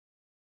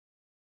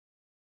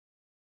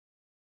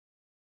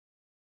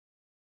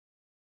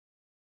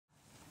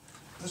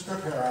Let's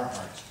prepare our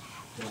hearts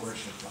to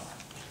worship God.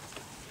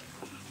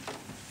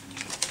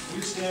 Will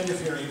you stand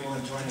if you're able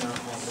and join in our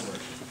call to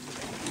worship?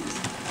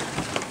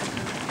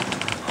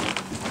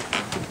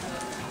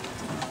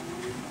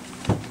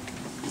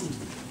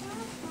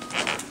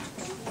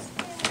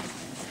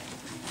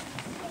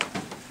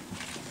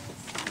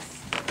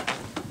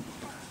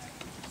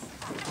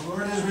 The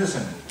Lord is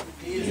risen.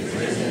 He is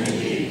risen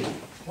indeed.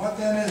 What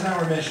then is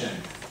our mission?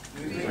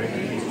 We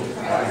bring people to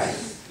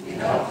Christ. We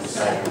help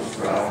disciples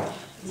grow.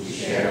 We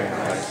share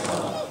Christ's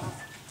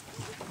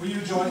love. Will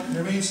you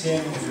remain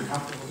standing if you're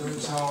comfortable doing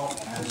so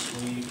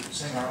as we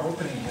sing our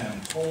opening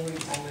hymn, Holy,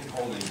 Holy,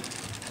 Holy,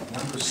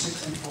 number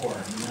 64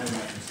 in the United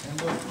Methodist Hymn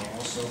Book. We'll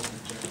also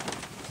project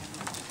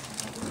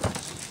our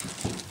words.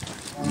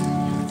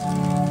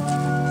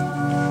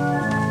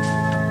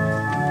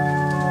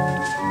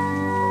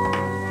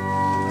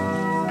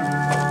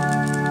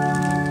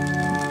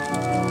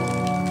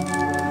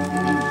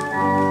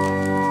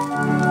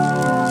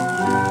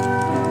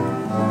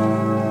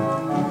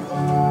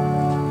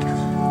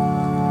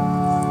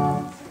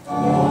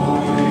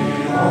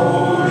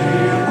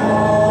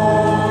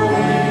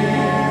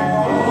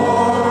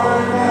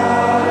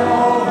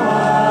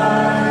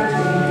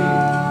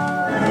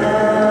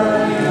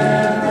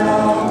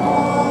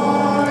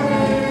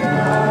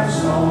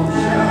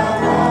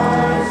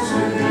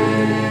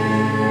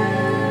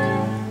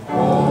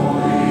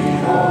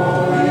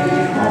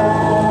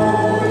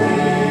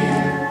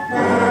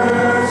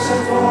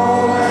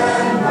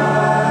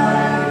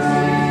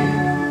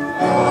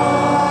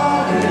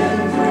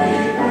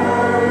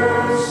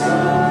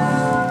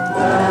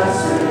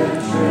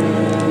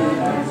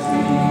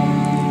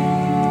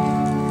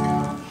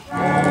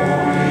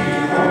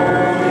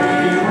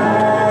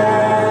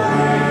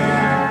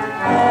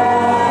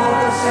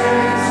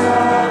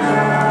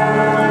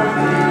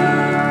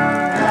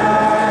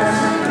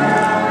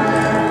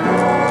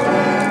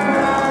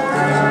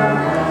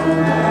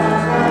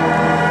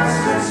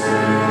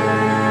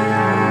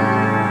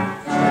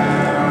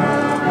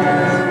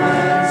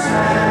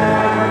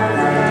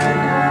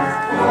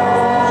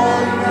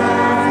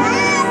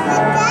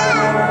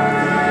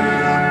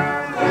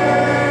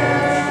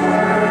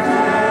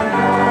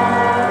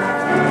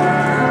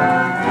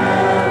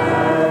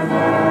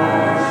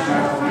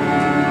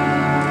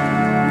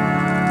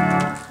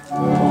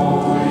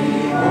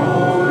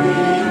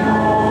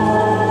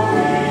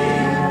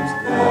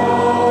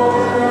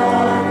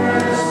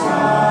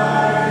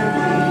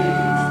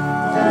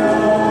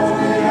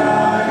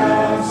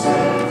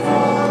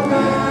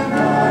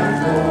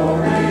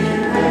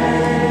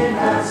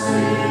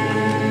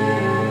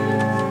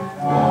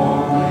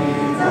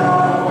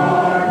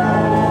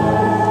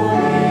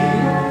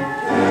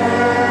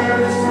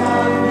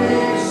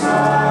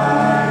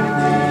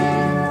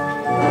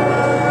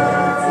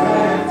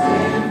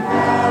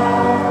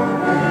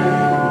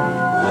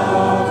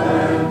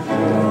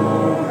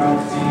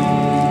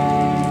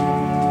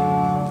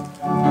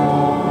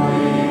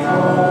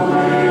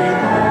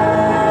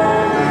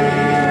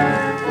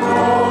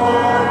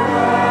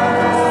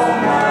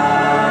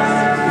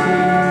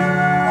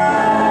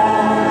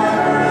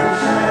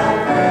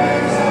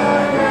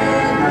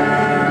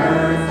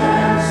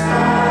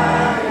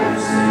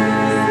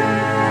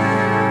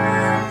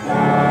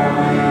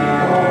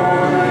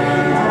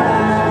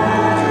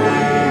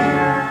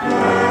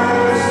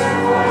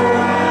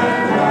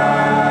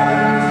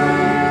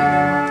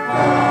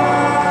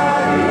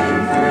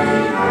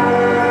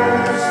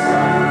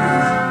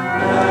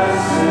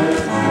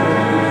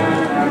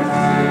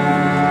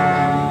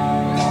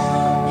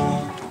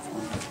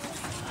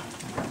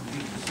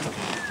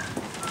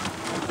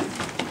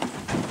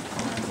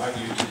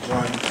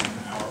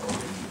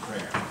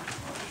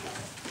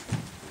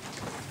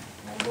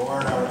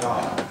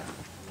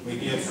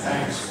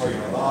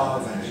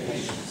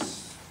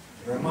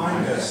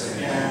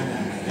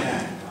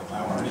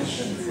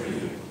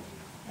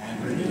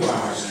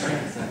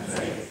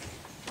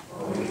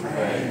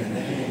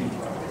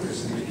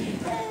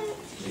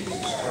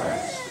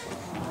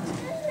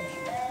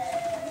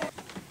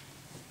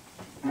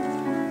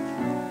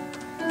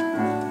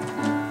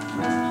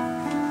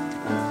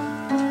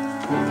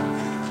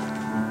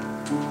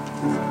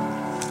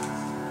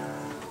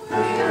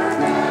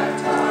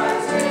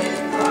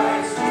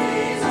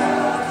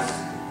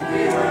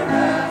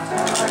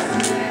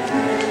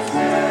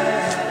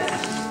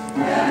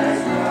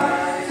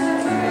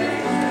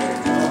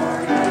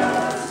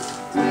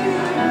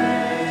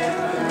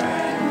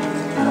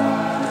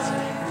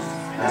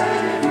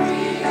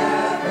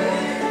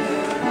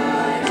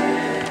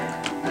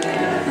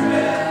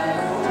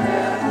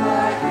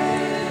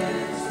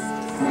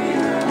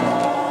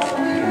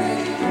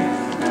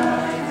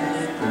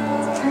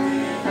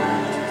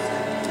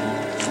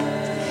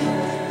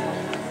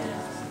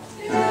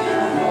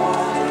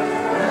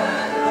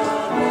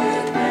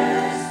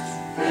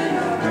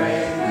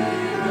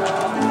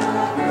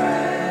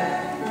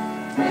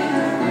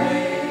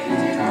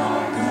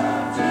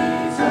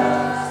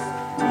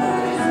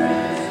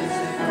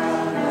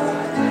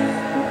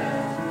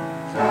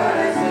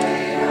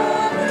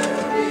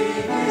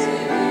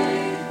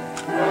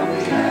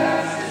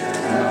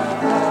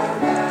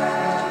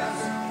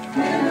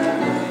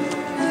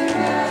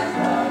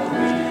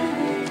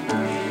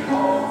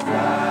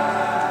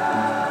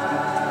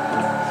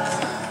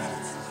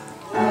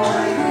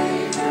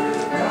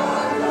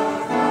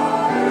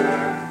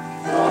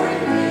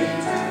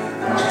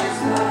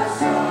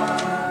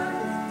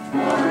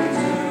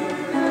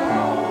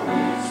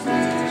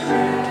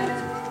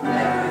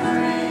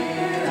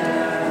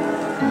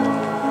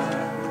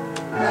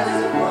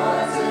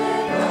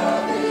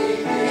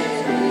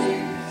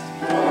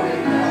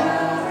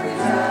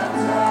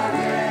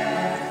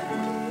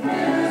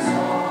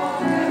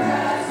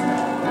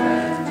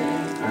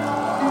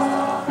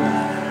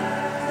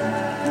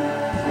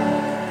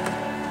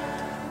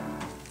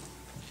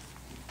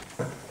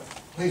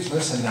 Please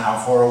listen now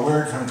for a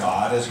word from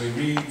God as we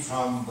read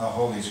from the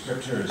Holy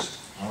Scriptures.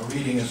 Our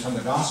reading is from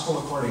the Gospel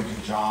according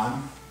to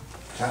John,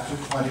 chapter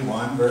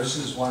 21,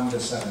 verses 1 to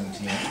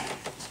 17.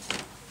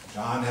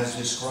 John has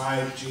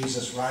described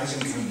Jesus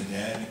rising from the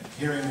dead,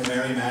 appearing to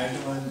Mary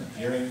Magdalene,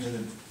 appearing to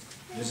the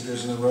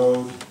visitors in the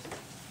road,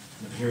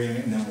 appearing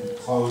in the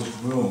closed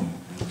room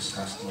we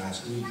discussed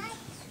last week.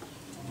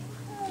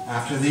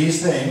 After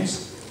these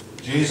things,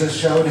 Jesus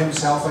showed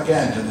himself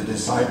again to the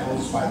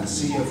disciples by the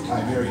Sea of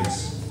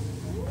Tiberias,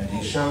 and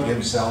he showed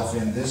himself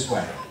in this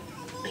way.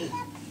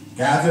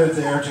 Gathered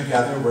there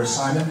together were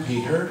Simon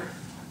Peter,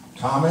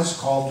 Thomas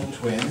called the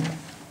twin,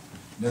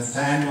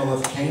 Nathanael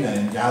of Cana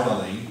in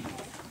Galilee,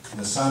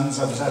 the sons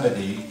of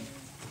Zebedee,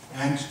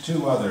 and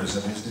two others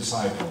of his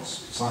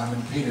disciples.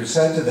 Simon Peter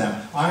said to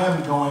them, "I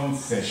am going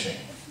fishing."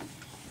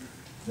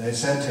 They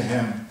said to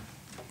him,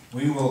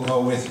 "We will go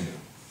with you."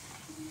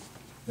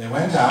 They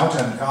went out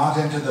and got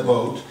into the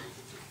boat,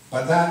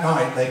 but that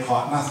night they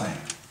caught nothing.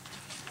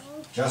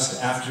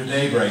 Just after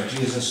daybreak,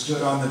 Jesus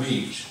stood on the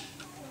beach,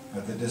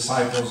 but the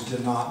disciples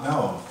did not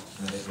know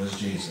that it was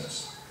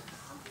Jesus.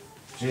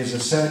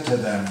 Jesus said to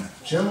them,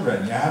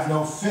 "Children, you have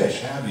no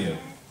fish, have you?"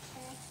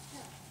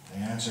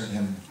 They answered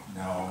him,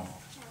 "No."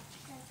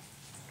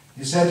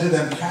 He said to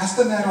them, "Cast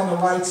the net on the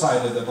right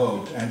side of the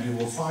boat, and you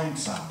will find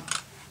some."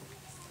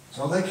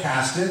 So they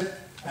cast it,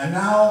 and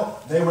now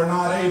they were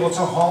not able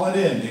to haul it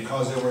in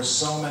because there were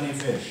so many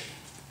fish.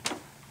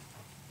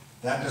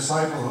 That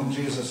disciple whom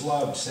Jesus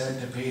loved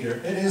said to Peter,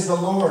 "It is the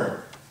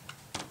Lord."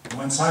 And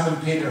when Simon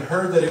Peter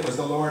heard that it was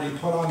the Lord, he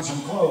put on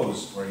some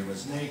clothes, for he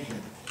was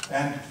naked,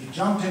 and he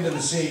jumped into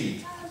the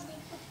sea.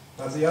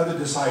 But the other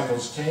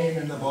disciples came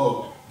in the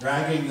boat,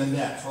 dragging the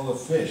net full of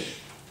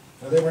fish,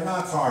 for they were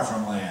not far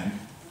from land,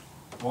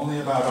 only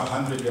about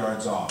 100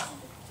 yards off.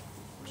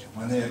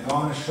 When they had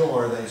gone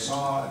ashore, they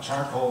saw a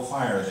charcoal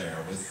fire there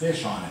with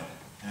fish on it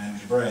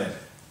and bread.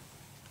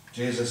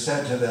 Jesus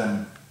said to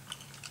them,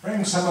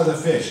 "Bring some of the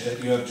fish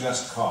that you have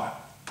just caught."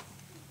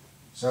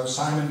 So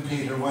Simon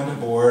Peter went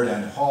aboard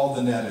and hauled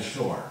the net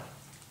ashore,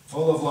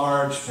 full of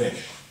large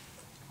fish,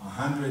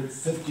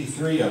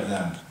 153 of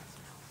them.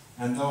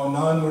 And though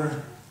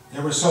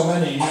there were so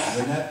many,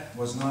 the net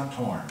was not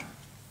torn.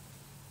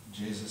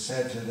 Jesus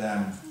said to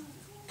them,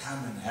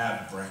 "Come and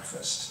have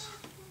breakfast."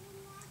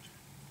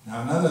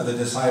 Now none of the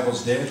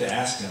disciples dared to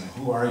ask him,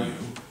 "Who are you?"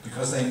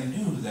 because they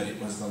knew that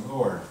it was the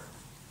Lord.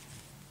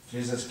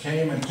 Jesus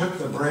came and took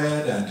the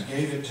bread and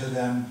gave it to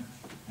them,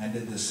 and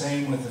did the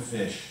same with the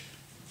fish.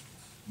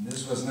 And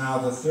this was now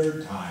the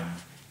third time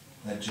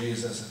that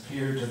Jesus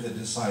appeared to the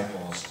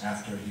disciples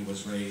after he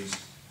was raised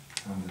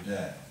from the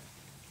dead.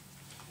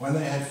 When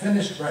they had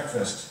finished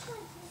breakfast,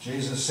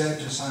 Jesus said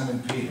to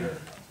Simon Peter,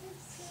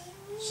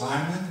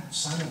 "Simon,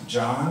 son of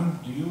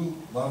John, do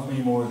you love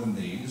me more than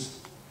these?"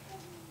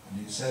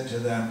 And he said to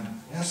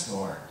them, "Yes,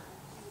 Lord,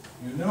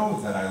 you know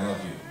that I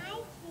love you."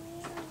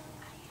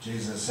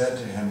 Jesus said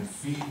to him,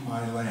 "Feed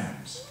my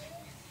lambs."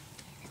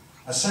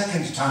 A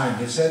second time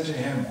he said to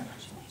him,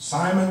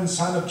 "Simon,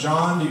 son of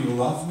John, do you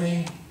love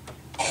me?"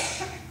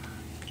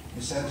 He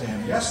said to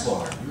him, "Yes,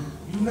 Lord,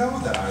 you know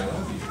that I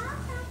love you."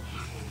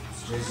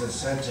 Jesus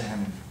said to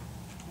him,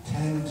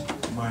 "Tend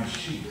my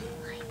sheep."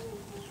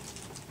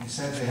 He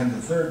said to him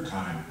the third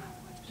time,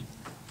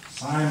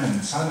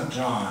 "Simon, son of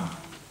John,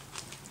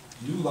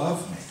 do you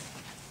love me?"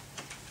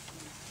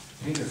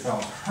 Peter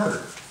felt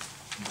hurt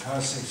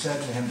because he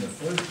said to him the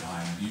third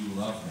time, "Do you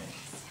love me?"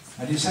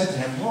 And he said to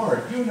him,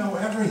 "Lord, you know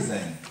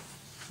everything.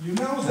 You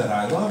know that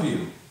I love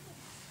you."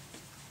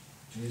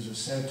 Jesus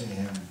said to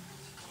him,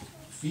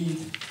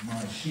 "Feed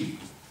my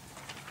sheep."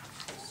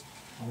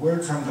 A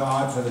word from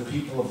God for the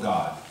people of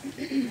God.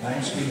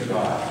 Thanks be to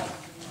God.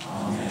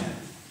 Amen.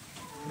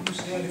 Will you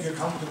stand if you're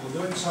comfortable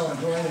doing so and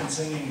join in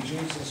singing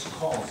 "Jesus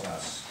Calls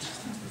Us,"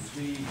 number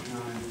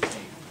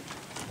 398.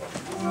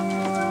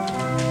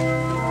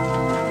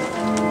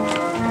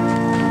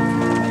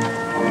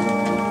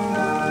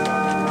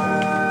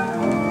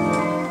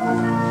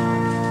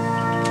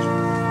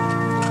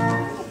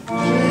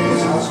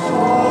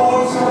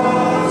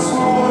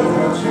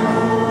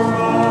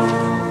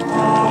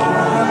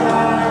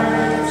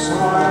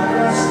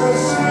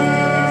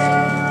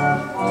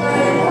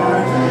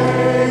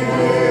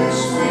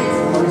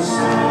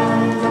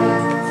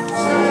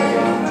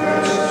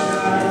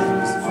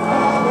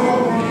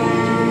 Follow me.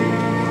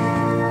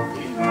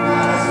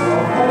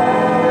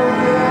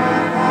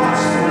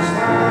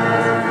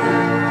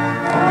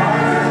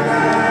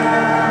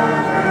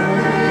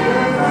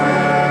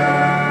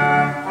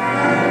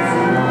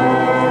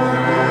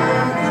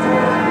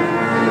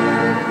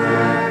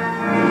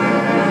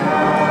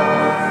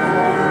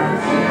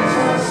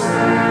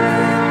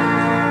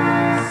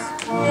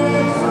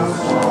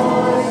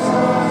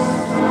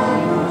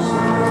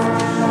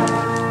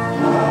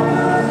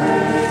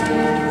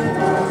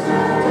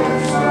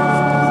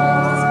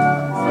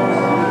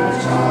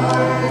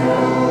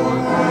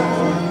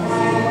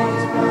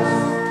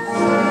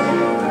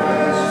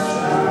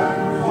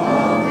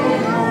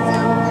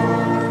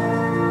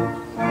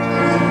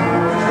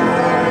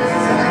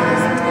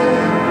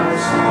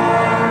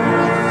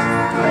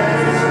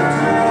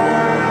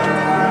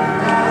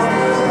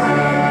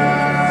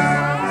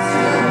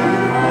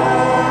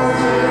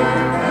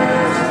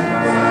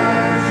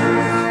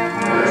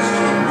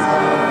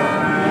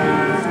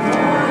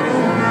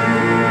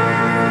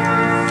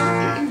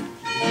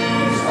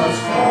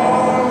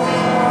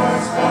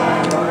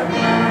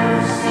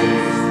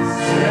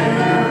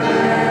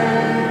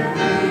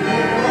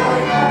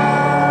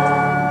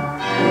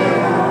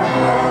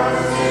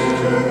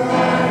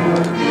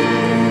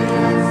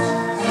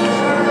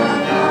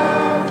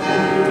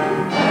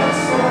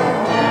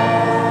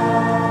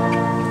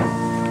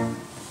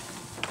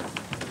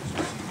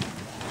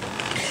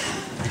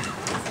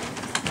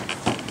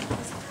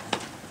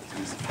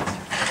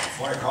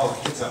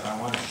 lights up,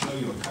 I want to show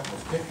you a couple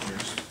of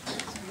pictures.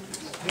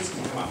 Kids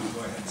can come up and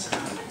go ahead and sit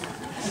down.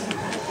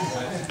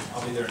 But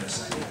I'll be there in a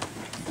second.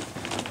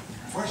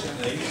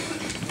 Fortunately,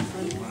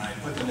 when I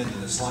put them into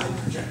the slide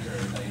projector,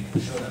 they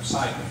showed up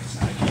sideways.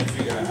 I can't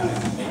figure out how to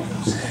make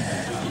them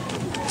stand up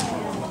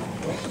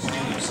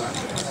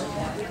sideways.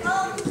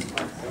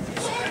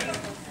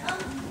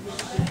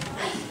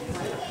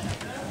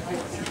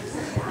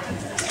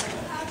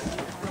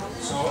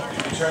 So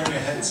if you turn your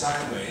head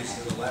sideways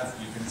to the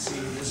left, you can see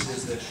this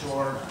is the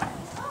shore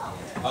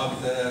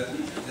of the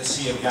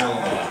Sea of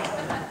Galilee.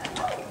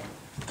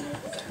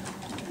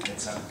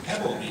 It's a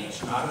pebble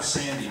beach, not a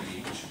sandy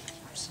beach.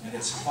 And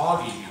it's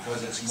foggy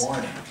because it's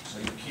morning, so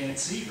you can't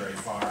see very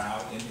far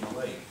out into the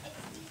lake.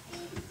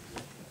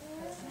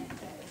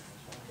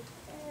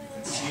 You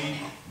can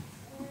see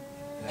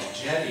the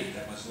jetty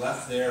that was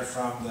left there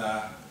from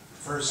the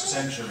 1st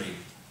century.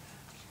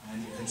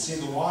 And you can see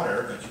the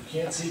water, but you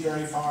can't see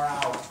very far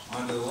out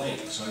onto the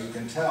lake. So you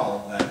can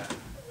tell that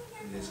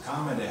it is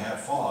common to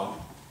have fog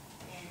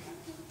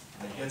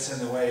that gets in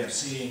the way of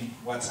seeing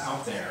what's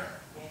out there.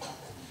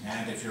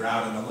 And if you're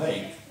out in the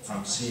lake,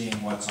 from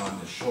seeing what's on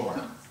the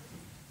shore.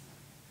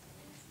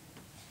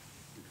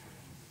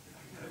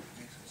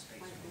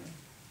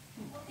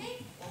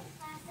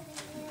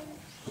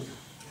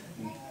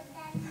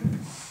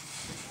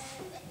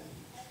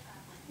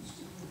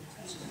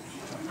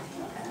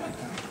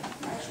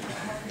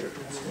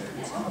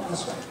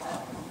 This way.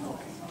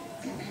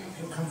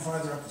 You'll come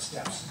farther up the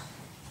steps.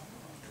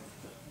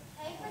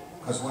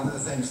 Because one of the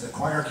things the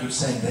choir keeps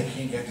saying, they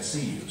can't get to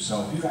see you.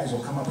 So if you guys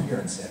will come up here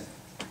and sit.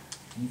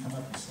 Can you come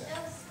up and sit?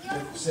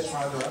 Sit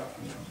farther up.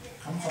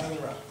 Come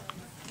farther up.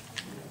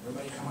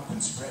 Everybody come up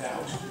and spread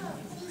out.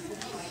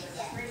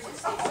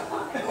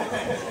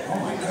 Oh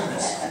my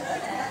goodness.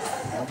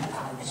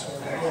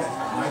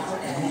 Michael,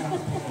 can you come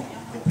up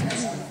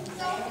here?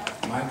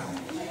 Michael.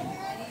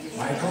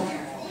 Michael?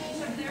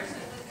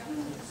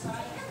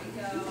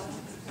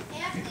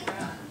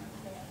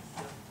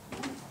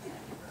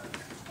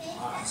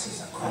 This is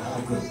a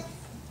crowded group.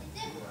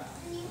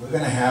 We're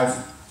going to have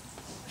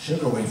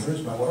sugar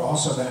wafers, but we're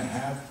also going to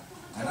have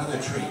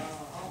another treat.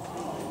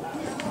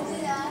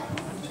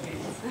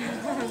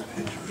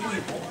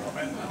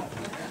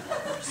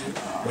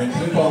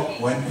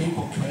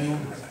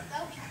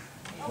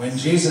 When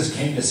Jesus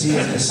came to see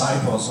his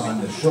disciples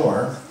on the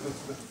shore,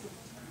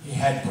 he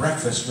had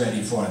breakfast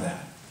ready for them.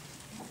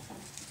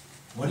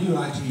 What do you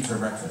like to eat for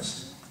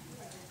breakfast?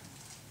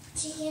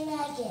 Chicken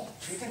nuggets.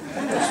 Chicken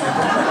nuggets.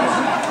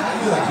 What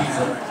do you like to eat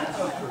for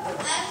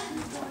breakfast?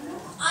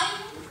 I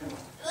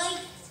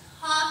like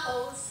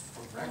tacos.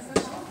 For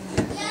breakfast?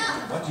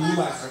 Yeah. What do you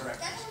like for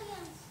breakfast?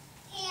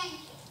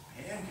 Pancakes.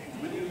 Pancakes.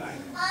 What do you like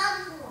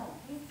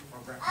for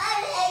breakfast? I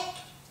like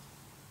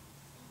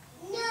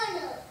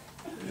noodles.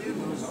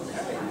 Noodles,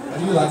 okay. What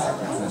do you like for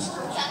breakfast?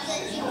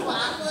 Chocolate chip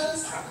waffles.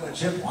 Chocolate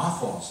chip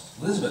waffles.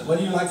 Elizabeth, what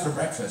do you like for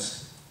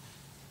breakfast?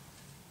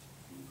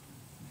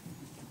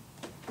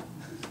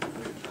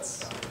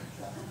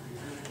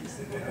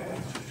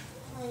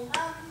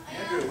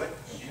 Andrew, what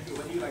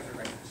do you like for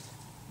breakfast?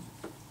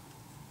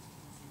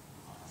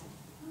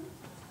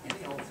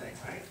 Any old thing,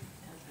 right?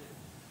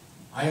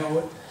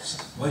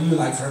 What do you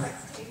like for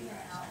breakfast? In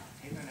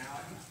and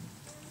out.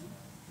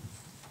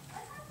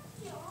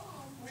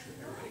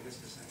 Everybody gets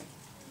the same.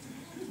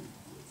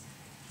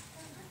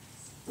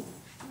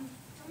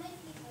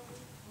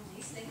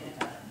 He's thinking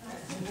about it.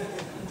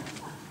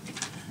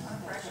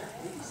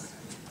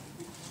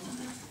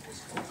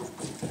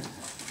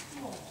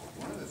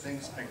 One of the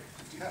things I can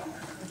tell.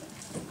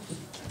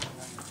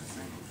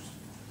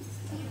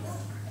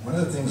 One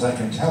of the things I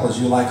can tell is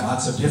you like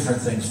lots of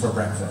different things for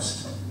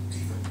breakfast.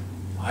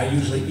 I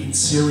usually eat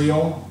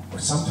cereal, or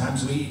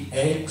sometimes we eat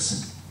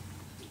eggs.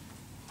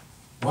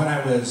 When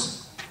I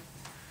was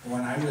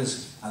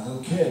a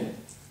little kid,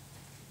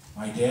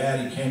 my dad,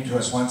 he came to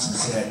us once and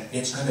said,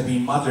 it's going to be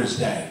Mother's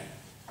Day.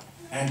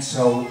 And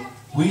so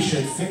we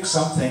should fix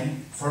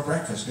something for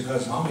breakfast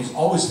because Mommy's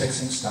always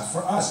fixing stuff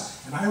for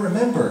us. And I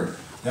remember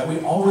that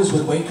we always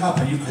would wake up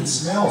and you could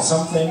smell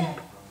something.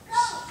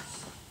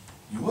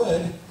 You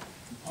would?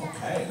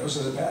 Okay, those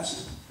are the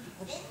best.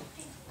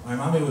 My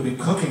mommy would be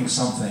cooking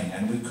something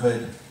and we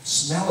could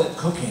smell it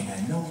cooking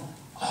and know,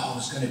 oh,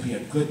 it's going to be a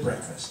good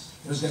breakfast.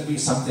 It was going to be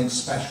something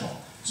special.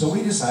 So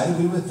we decided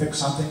we would fix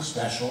something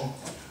special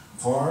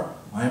for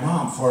my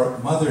mom for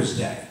Mother's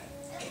Day.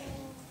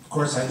 Of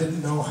course, I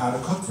didn't know how to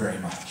cook very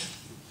much.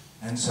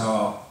 And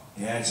so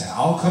Dad said,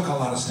 I'll cook a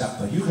lot of stuff,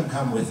 but you can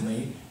come with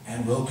me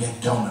and we'll get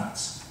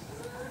donuts.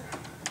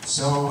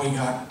 So we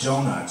got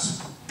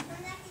donuts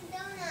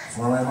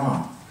for my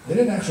mom. They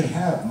didn't actually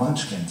have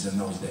munchkins in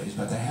those days,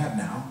 but they have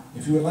now.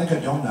 If you would like a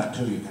donut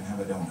too, you can have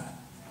a donut.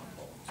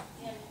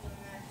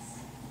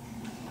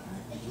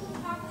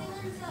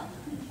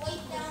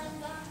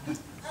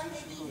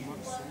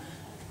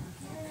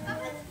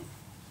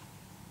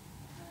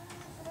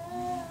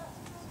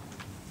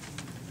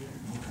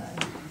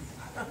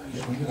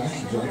 Would you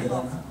like a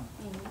donut?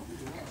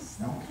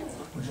 No?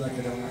 Would you like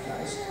a donut,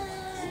 guys?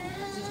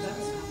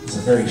 It's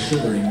a very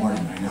sugary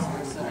morning, I know.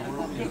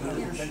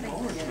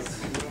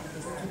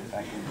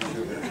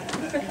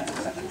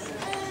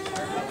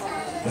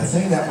 The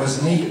thing that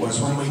was neat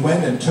was when we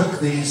went and took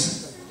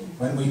these,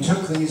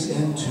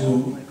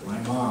 into my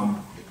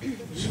mom,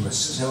 she was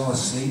still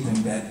asleep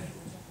in bed,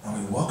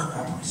 and we woke her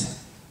up and we said,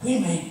 "We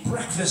made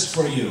breakfast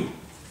for you."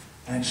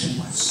 And she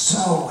was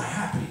so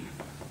happy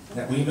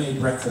that we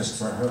made breakfast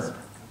for her.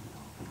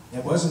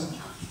 It wasn't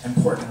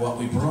important what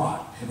we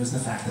brought, it was the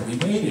fact that we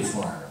made it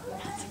for her.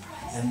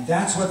 And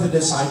that's what the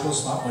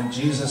disciples thought when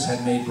Jesus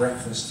had made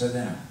breakfast for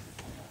them.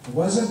 It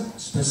wasn't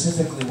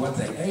specifically what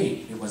they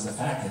ate, it was the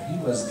fact that he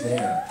was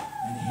there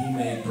and he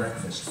made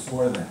breakfast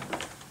for them.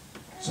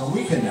 So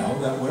we can know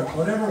that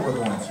whatever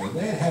we're going through,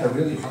 they had had a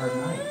really hard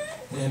night.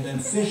 They had been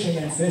fishing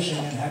and fishing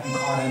and hadn't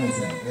caught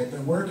anything. They had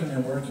been working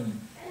and working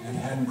and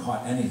hadn't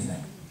caught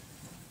anything.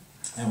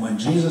 And when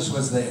Jesus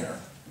was there,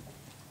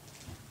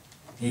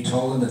 he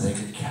told them that they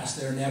could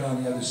cast their net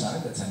on the other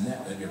side. That's a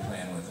net that you're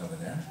playing with over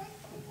there.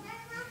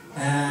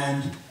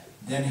 And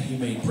then he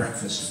made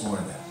breakfast for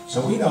them.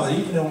 So we know that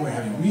even though we're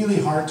having really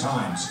hard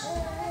times,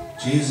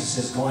 Jesus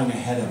is going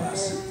ahead of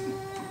us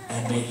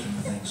and making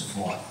things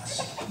for us,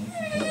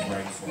 making things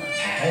right for us.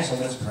 Okay, so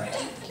let's pray.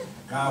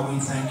 God, we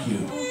thank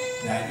you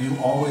that you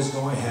always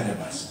go ahead of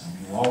us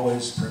and you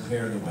always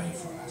prepare the way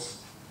for us.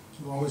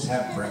 You always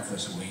have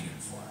breakfast waiting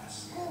for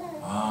us.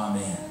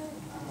 Amen.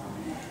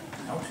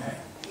 Okay.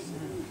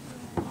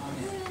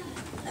 Amen.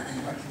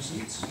 You got your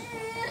seats?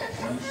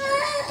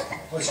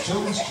 Well, it's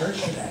children's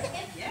church today.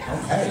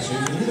 Okay, so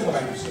you can either go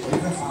back to seat or you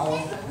can follow.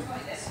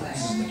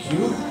 This is the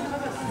cue.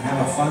 And have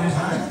a fun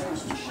time.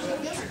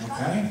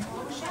 Okay?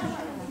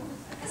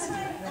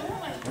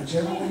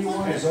 Whichever way you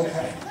want is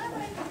okay.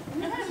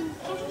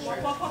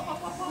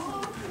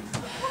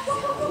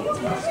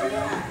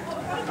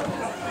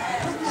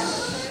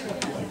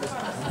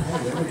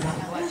 Okay, there we go.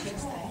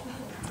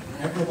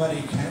 Everybody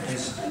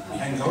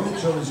can go to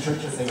children's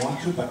church if they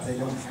want to, but they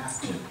don't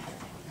have to.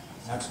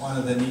 That's one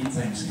of the neat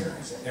things here,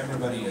 is that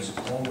everybody is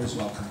always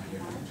welcome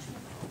here.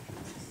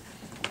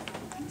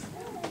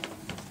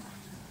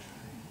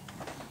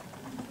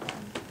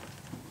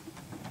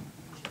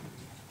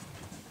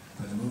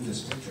 I'm going to move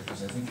this picture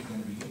because I think you're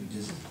going to be getting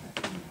dizzy.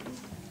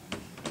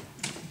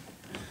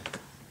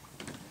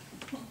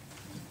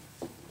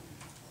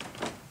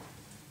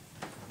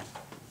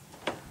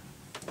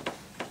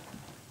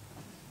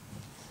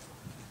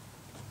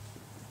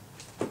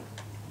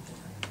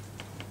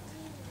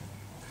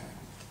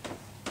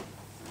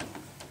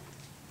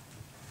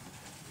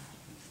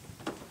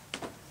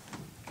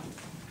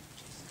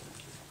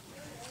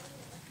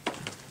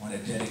 I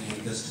want to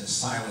dedicate this to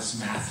Silas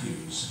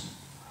Matthews.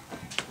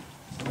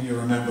 Some of you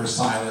remember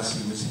Silas.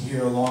 He was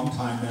here, a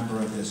long-time member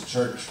of this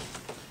church.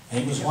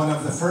 And he was one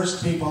of the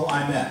first people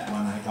I met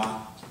when I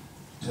got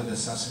to the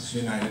Sussex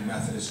United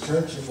Methodist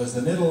Church. It was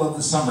the middle of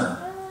the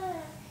summer.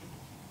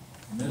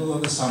 The middle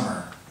of the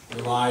summer.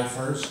 July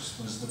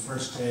 1st was the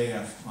first day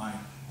of my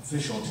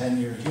official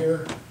tenure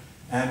here.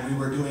 And we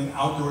were doing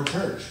outdoor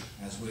church,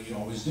 as we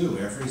always do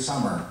every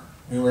summer.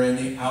 We were in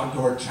the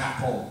outdoor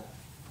chapel.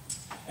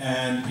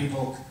 And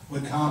people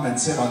would come and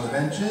sit on the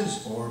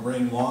benches or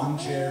bring lawn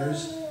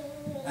chairs.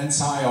 And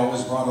Cy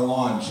always brought a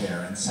lawn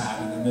chair and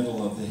sat in the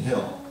middle of the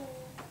hill.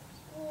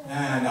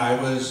 And I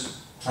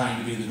was trying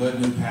to be the good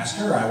new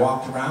pastor. I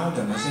walked around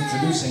and was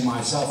introducing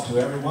myself to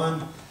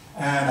everyone.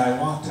 And I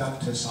walked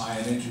up to Cy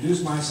and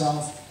introduced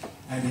myself.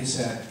 And he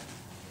said,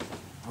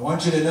 "I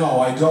want you to know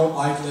I don't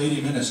like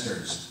lady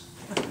ministers."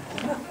 I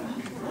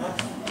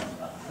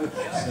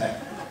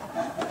said,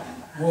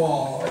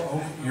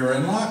 "Well, you're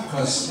in luck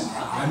because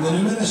I'm the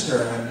new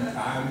minister and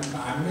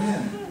I'm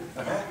in."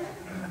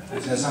 He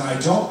says, "And I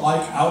don't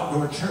like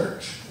outdoor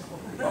church.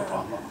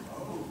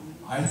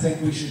 I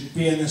think we should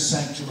be in the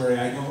sanctuary.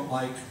 I don't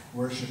like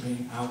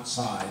worshiping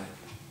outside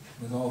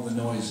with all the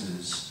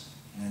noises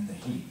and the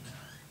heat."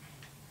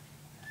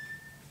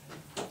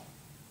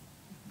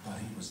 But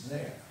he was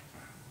there.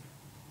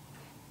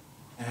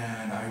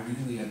 And I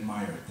really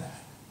admired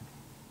that.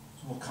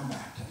 So we'll come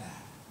back to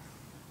that.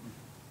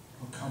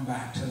 We'll come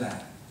back to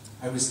that.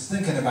 I was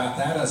thinking about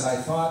that as I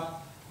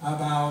thought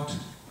about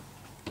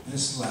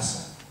this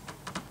lesson.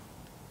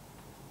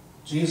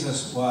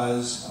 Jesus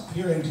was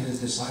appearing to his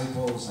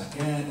disciples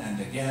again and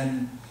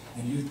again,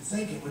 and you'd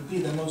think it would be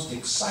the most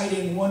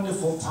exciting,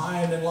 wonderful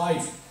time in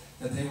life,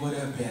 that they would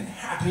have been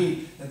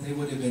happy, that they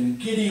would have been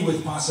giddy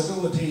with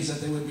possibilities,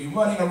 that they would be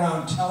running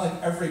around telling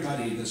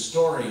everybody the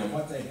story of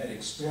what they had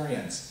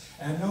experienced.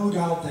 And no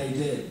doubt they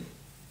did.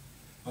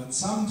 But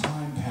some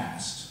time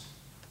passed,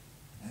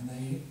 and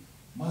they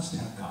must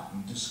have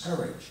gotten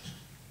discouraged.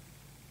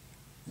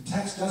 The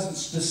text doesn't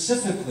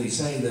specifically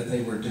say that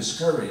they were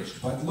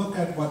discouraged, but look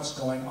at what's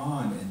going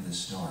on in this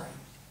story.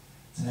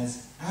 It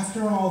says,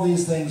 after all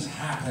these things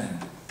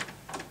happened,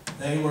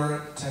 they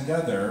were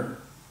together,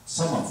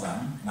 some of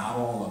them, not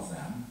all of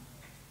them,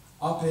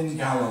 up in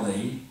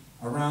Galilee,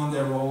 around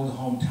their old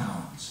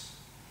hometowns.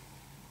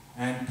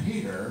 And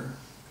Peter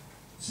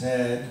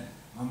said,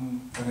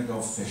 "I'm going to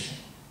go fishing."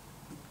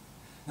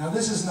 Now,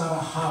 this is not a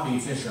hobby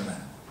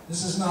fisherman.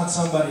 This is not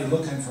somebody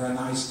looking for a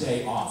nice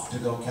day off to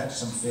go catch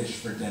some fish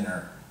for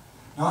dinner.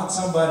 Not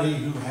somebody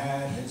who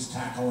had his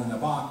tackle in a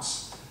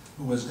box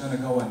who was going to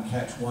go and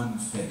catch one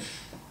fish.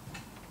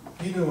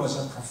 Peter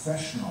was a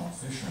professional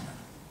fisherman.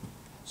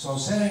 So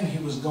saying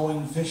he was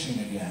going fishing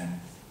again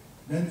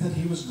meant that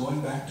he was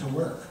going back to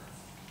work.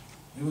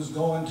 He was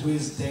going to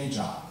his day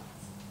job.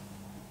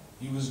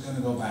 He was going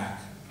to go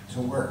back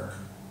to work.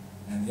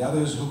 And the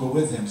others who were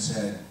with him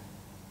said,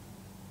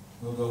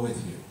 "We'll go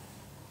with you."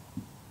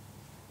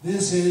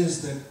 This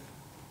is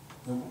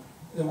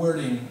the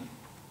wording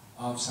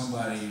of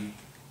somebody,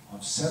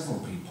 of several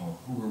people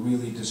who were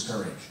really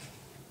discouraged.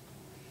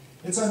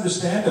 It's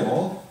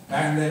understandable.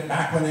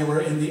 Back when they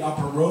were in the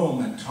upper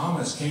room and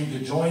Thomas came to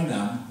join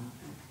them,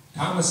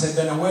 Thomas had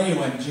been away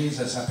when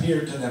Jesus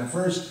appeared to them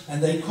first,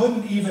 and they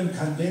couldn't even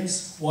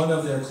convince one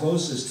of their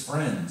closest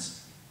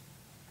friends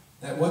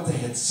that what they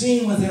had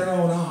seen with their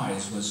own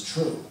eyes was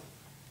true,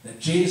 that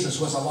Jesus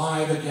was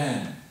alive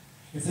again.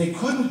 If they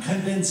couldn't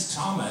convince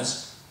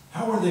Thomas,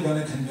 how were they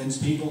going to convince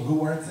people who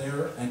weren't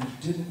there and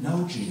didn't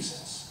know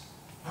Jesus?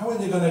 How are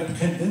they going to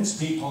convince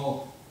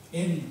people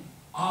in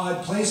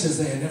odd places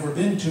they had never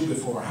been to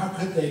before? How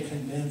could they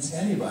convince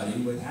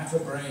anybody with half a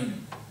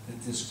brain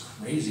that this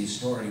crazy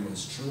story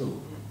was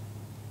true?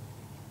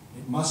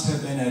 It must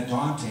have been a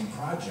daunting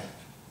project.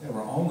 There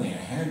were only a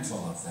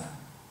handful of them.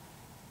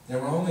 There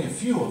were only a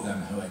few of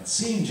them who had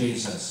seen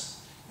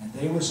Jesus, and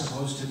they were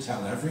supposed to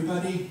tell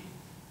everybody.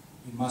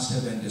 It must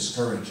have been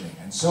discouraging.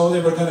 And so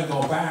they were going to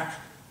go back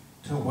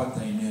to what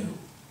they knew,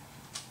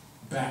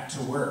 back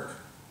to work.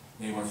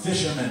 They were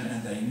fishermen,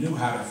 and they knew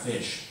how to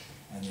fish,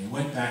 and they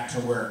went back to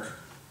work,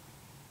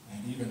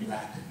 and even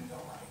that didn't go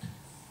right.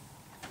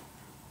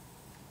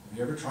 Have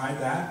you ever tried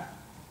that?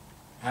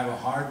 Have a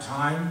hard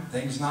time,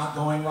 things not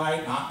going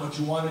right, not what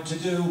you wanted to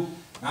do,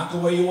 not the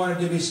way you wanted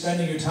to be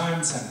spending your time,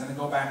 and said, "I'm going to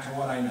go back to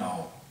what I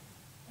know."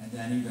 And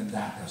then even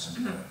that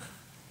doesn't work.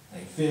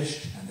 They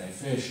fished, and they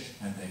fished,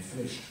 and they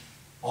fished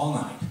all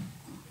night.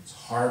 It's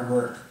hard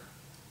work.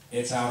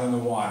 It's out in the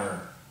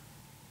water.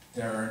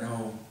 There are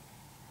no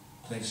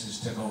places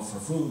to go for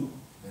food.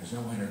 There's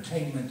no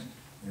entertainment.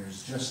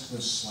 There's just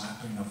the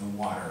slapping of the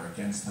water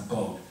against the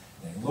boat.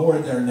 They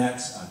lowered their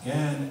nets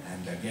again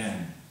and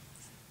again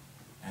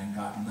and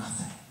got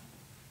nothing.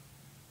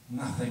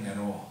 Nothing at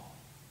all.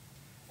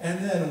 And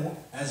then,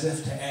 as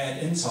if to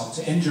add insult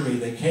to injury,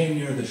 they came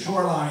near the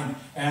shoreline,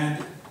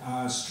 and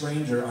a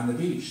stranger on the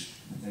beach,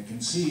 they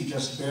can see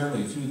just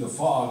barely through the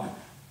fog,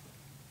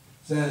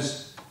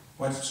 says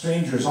what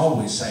strangers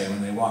always say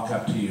when they walk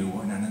up to you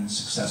on an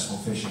unsuccessful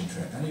fishing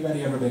trip.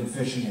 Anybody ever been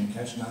fishing and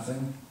catch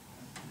nothing?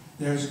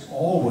 There's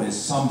always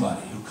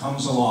somebody who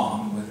comes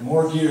along with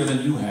more gear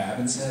than you have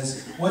and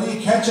says, "What are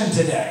you catching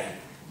today?"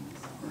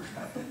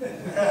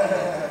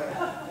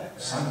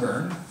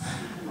 Sunburn,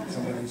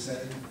 somebody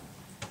said.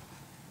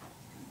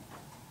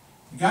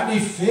 "You got any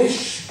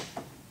fish?"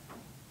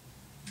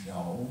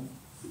 No.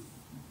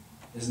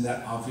 Isn't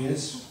that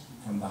obvious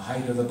from the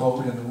height of the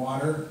boat in the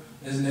water?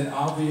 Isn't it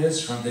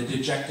obvious from the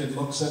dejected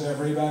looks of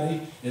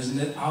everybody? Isn't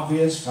it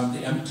obvious from the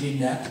empty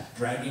net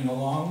dragging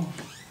along?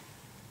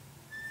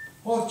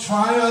 Well,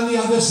 try on the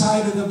other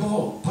side of the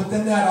boat. Put the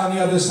net on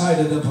the other side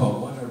of the boat.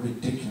 What a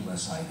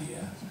ridiculous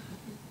idea.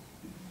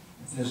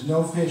 If there's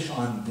no fish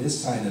on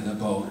this side of the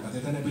boat, are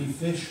there going to be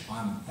fish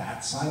on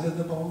that side of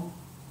the boat?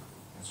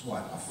 That's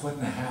what,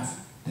 1.5 feet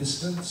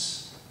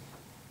distance?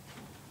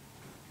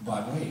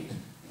 But wait,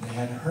 they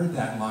had heard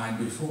that line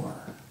before.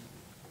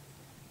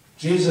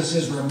 Jesus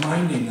is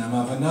reminding them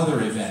of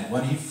another event.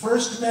 When he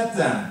first met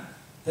them,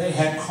 they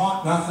had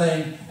caught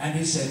nothing, and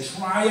he said,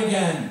 "Try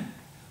again.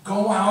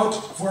 Go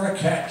out for a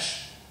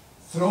catch.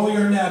 Throw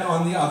your net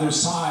on the other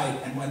side."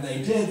 And when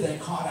they did, they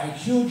caught a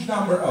huge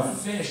number of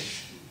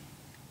fish.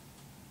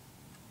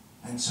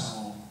 And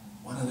so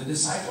one of the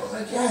disciples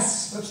said,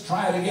 "Yes, let's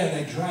try it again."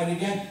 They tried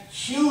again.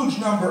 Huge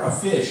number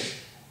of fish.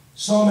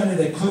 So many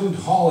they couldn't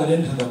haul it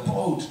into the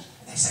boat.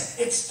 They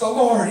said, "It's the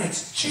Lord,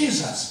 it's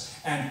Jesus."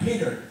 And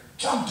Peter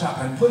jumped up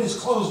and put his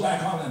clothes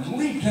back on and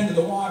leaped into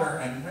the water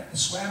and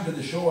swam to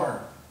the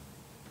shore.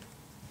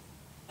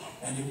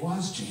 And it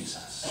was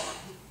Jesus,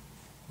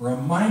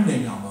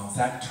 reminding them of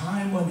that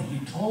time when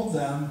he told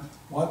them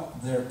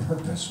what their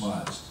purpose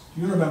was.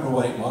 Do you remember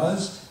what it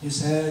was? He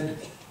said,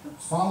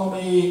 "Follow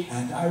me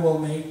and I will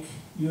make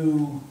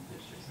you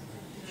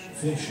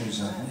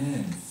fishers of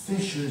men,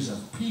 fishers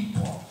of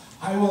people.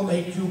 I will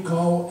make you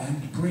go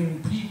and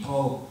bring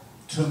people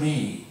to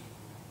me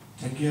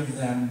to give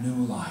them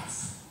new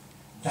life."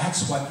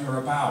 That's what you're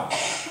about.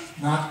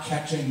 Not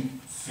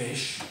catching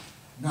fish,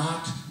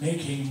 not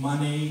making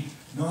money,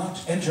 not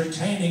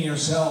entertaining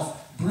yourself,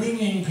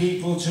 bringing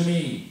people to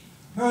me,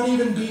 not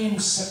even being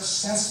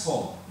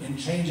successful in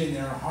changing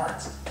their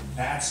hearts.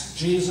 That's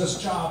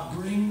Jesus' job.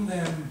 Bring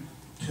them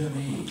to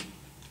me.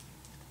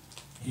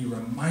 He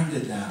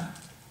reminded them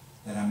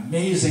that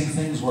amazing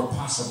things were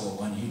possible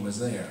when he was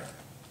there.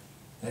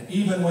 That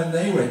even when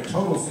they were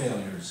total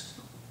failures,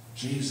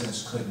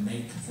 Jesus could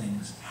make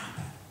things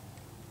happen.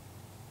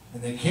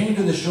 And they came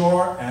to the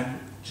shore, and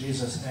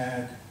Jesus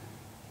had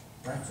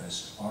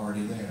breakfast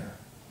already there.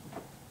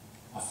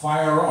 A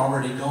fire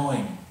already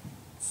going,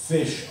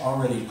 fish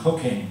already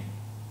cooking,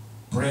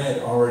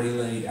 bread already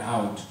laid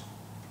out.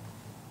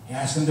 He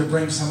asked them to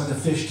bring some of the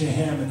fish to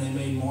him, and they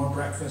made more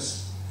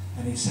breakfast.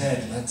 And he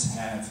said, let's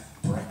have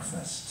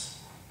breakfast.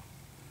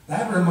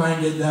 That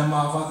reminded them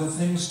of other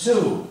things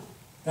too.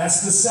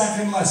 That's the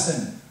second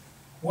lesson.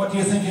 What do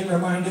you think it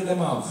reminded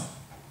them of?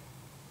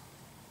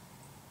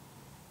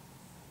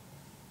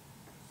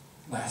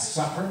 Last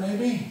Supper,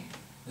 maybe?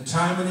 The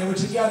time when they were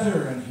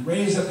together and he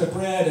raised up the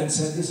bread and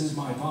said, this is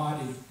my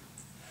body.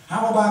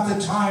 How about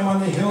the time on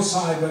the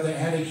hillside where they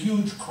had a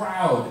huge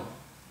crowd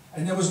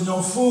and there was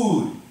no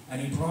food,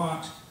 and he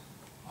brought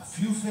a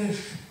few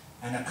fish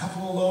and a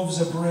couple of loaves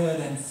of bread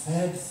and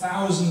fed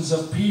thousands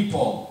of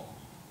people?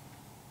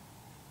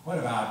 What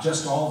about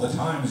just all the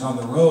times on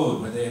the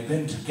road where they had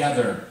been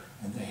together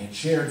and they had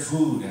shared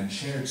food and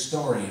shared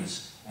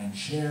stories and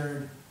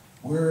shared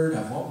word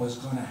of what was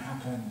going to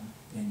happen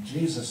in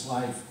Jesus'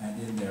 life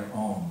and in their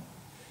own?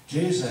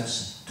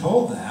 Jesus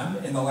told them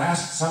in the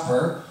Last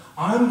Supper,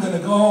 I'm going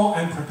to go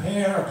and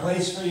prepare a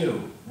place for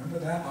you. Remember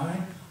that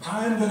line?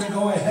 I'm going to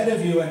go ahead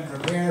of you and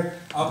prepare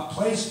a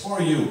place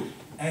for you.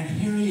 And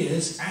here he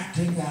is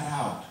acting that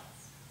out.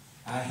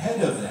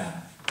 Ahead of them,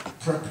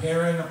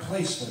 preparing a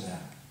place for them.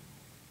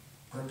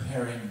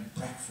 Preparing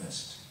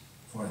breakfast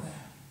for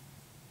them.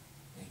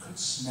 They could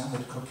smell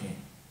it cooking.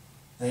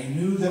 They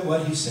knew that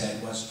what he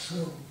said was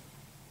true.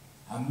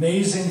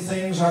 Amazing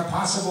things are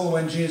possible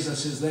when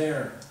Jesus is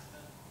there.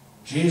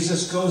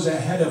 Jesus goes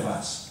ahead of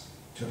us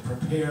to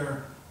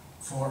prepare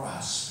for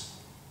us.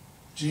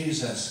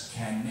 Jesus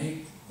can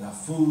make the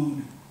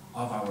food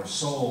of our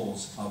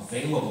souls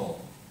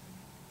available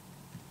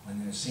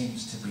when there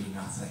seems to be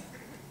nothing.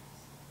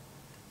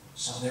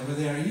 So they were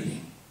there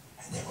eating,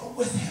 and they were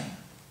with him,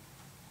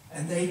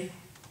 and they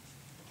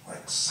were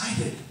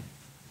excited.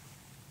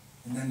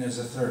 And then there's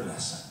a third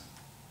lesson.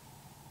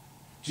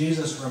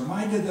 Jesus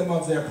reminded them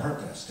of their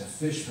purpose, to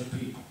fish for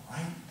people,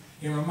 right?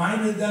 He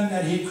reminded them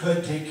that he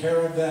could take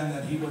care of them,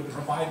 that he would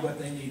provide what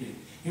they needed.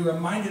 He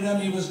reminded them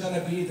he was going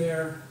to be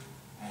there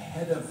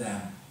ahead of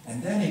them.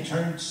 And then he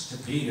turns to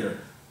Peter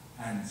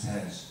and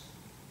says,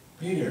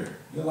 Peter,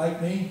 you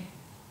like me?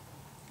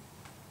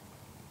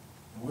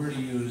 The word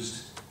he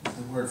used is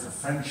the word for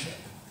friendship,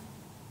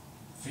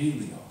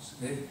 philios.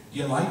 Do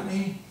you like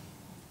me?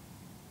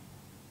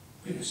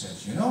 Peter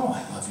says, you know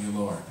I love you,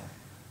 Lord.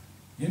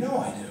 You know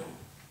I do.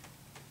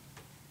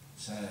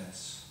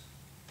 Says,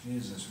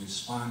 Jesus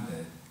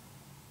responded,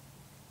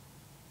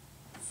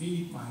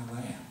 feed my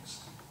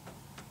lambs.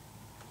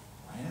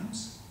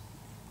 Lambs?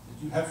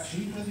 Did you have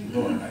sheep with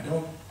you, Lord? I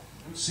don't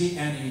see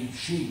any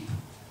sheep.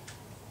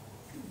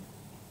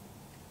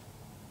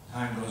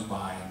 Time goes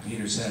by,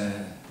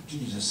 and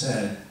Jesus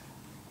said,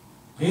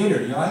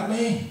 Peter, you like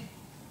me?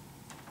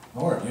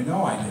 Lord, you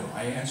know I do.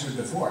 I answered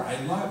before. I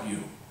love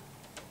you.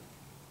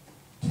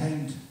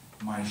 Tend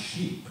my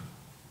sheep.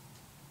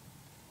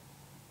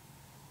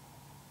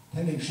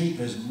 Tending sheep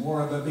is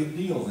more of a big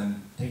deal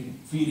than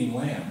feeding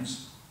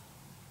lambs.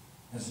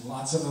 There's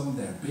lots of them.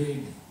 They're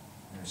big.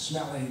 They're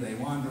smelly. They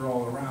wander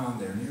all around.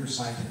 They're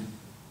nearsighted.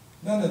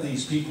 None of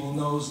these people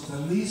knows the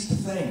least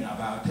thing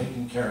about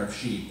taking care of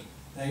sheep.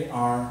 They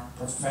are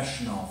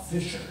professional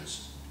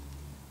fishers.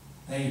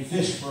 They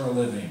fish for a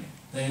living.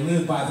 They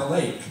live by the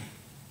lake.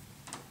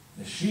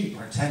 The sheep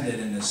are tended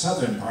in the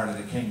southern part of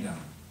the kingdom.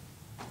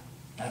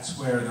 That's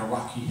where the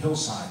rocky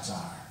hillsides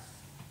are.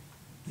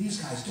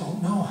 These guys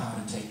don't know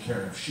how to take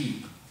care of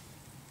sheep.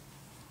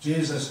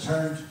 Jesus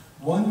turned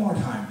one more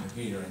time to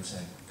Peter and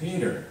said,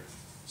 Peter,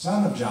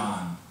 son of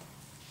John.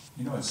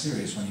 You know it's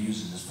serious when he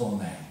uses his full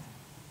name.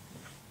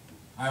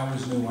 I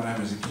always knew when I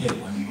was a kid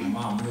when my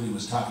mom really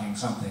was talking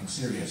something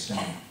serious to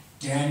me.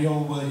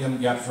 Daniel William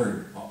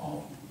Getford.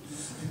 Uh-oh.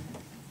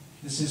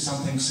 This is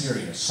something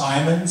serious.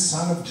 Simon,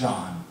 son of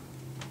John.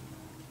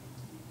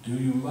 Do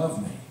you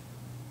love me?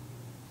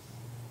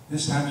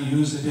 This time he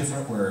used a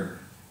different word.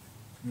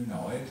 You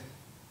know it.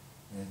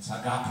 It's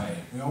agape.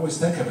 We always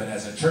think of it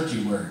as a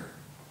churchy word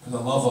for the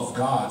love of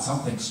God,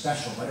 something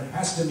special, but it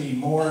has to be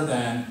more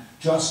than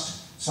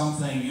just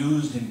something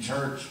used in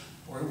church,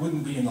 or it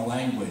wouldn't be in the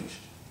language.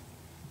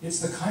 It's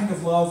the kind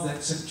of love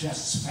that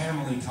suggests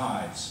family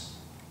ties,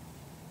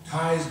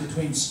 ties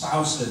between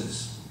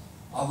spouses,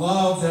 a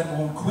love that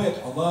won't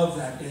quit, a love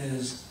that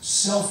is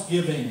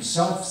self-giving,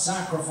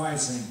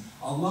 self-sacrificing,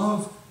 a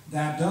love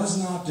that does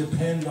not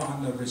depend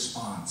on the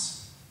response.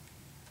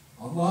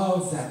 A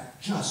love that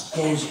just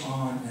goes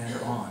on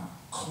and on.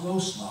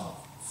 Close love,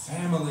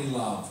 family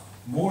love,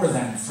 more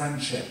than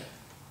friendship.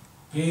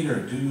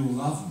 Peter, do you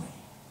love me?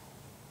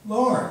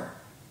 Lord,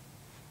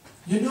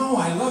 you know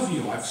I love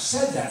you. I've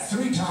said that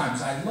 3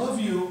 times. I love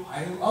you,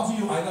 I love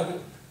you, I love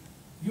you.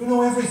 You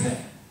know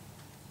everything.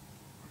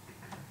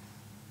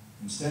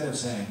 Instead of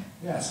saying,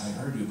 yes, I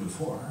heard you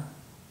before,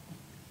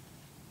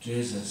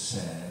 Jesus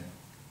said,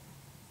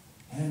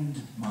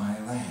 tend my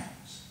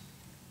lambs.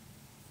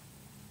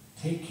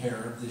 Take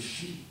care of the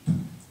sheep.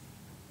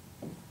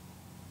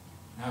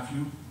 Now, if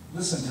you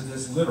listen to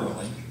this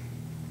literally,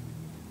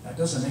 That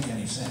doesn't make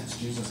any sense.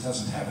 Jesus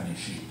doesn't have any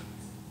sheep.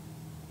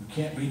 You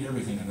can't read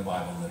everything in the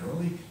Bible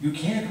literally. You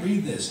can't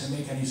read this to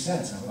make any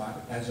sense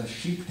as a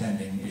sheep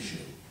tending issue.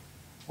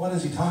 What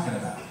is he talking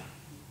about?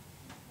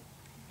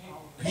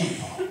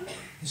 People.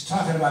 He's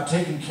talking about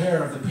taking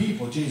care of the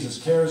people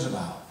Jesus cares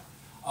about.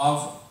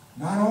 Of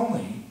not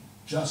only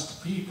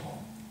just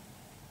people,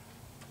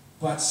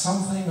 but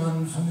something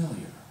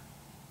unfamiliar.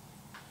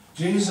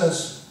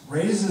 Jesus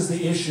raises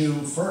the issue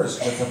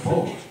first with the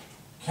boat.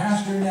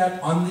 Cast your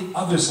net on the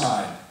other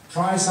side.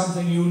 Try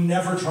something you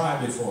never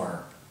tried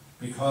before,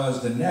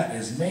 because the net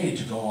is made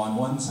to go on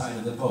one side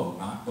of the boat,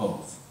 not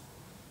both.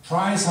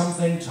 Try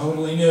something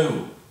totally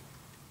new.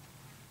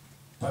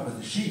 But with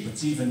the sheep,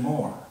 it's even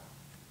more.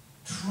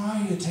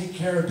 Try to take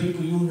care of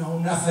people you know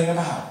nothing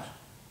about.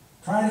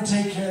 Try to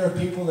take care of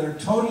people that are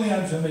totally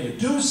unfamiliar.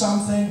 Do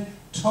something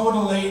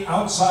totally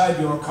outside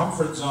your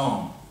comfort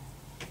zone.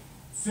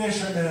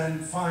 Fishermen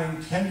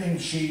find tending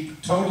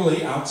sheep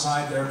totally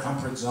outside their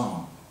comfort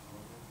zone.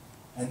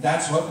 And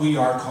that's what we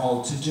are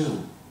called to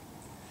do.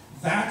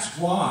 That's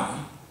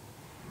why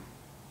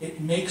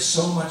it makes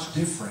so much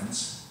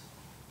difference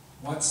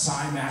what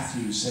Cy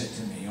Matthews said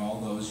to me all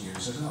those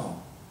years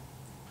ago.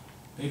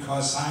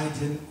 Because Cy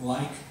didn't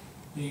like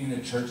being in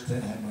a church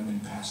that had women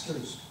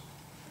pastors.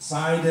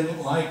 Cy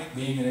didn't like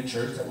being in a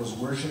church that was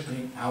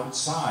worshiping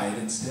outside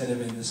instead of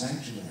in the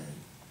sanctuary.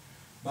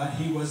 But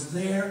he was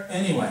there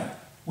anyway,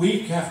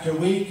 week after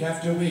week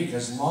after week,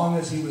 as long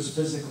as he was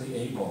physically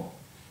able.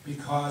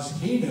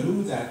 Because he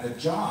knew that the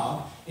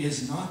job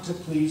is not to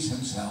please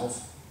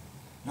himself,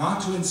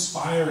 not to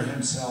inspire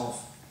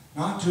himself,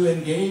 not to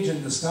engage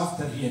in the stuff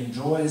that he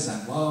enjoys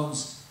and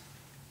loves,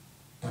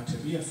 but to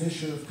be a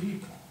fisher of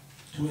people,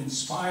 to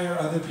inspire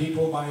other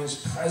people by his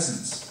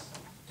presence,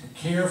 to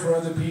care for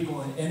other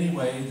people in any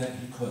way that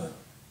he could.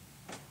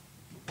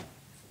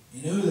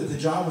 He knew that the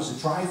job was to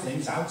try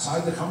things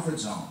outside the comfort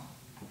zone.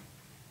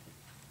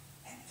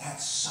 And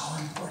that's so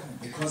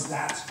important, because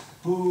that's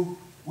who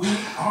we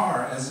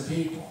are as a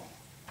people.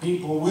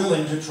 People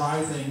willing to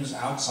try things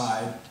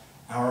outside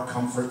our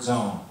comfort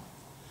zone.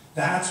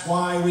 That's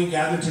why we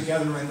gather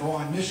together and go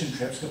on mission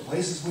trips to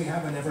places we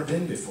haven't ever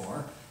been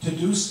before, to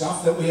do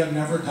stuff that we have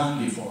never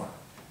done before.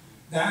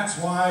 That's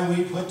why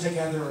we put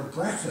together a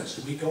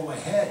breakfast. We go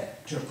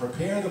ahead to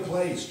prepare the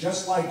place,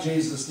 just like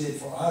Jesus did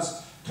for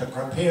us, to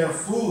prepare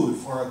food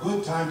for a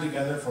good time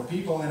together for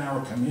people in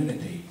our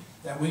community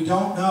that we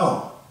don't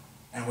know,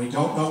 and we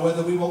don't know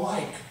whether we will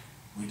like.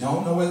 We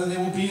don't know whether they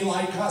will be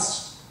like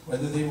us,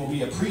 whether they will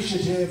be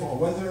appreciative, or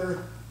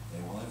whether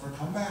they will ever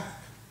come back.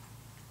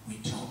 We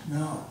don't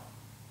know.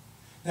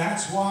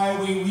 That's why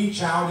we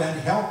reach out and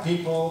help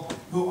people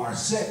who are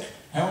sick,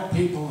 help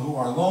people who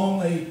are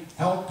lonely,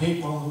 help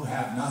people who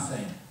have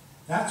nothing.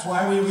 That's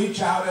why we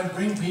reach out and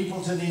bring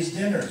people to these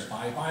dinners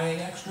by buying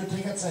extra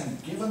tickets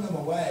and giving them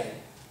away.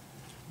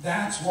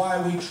 That's why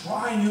we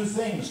try new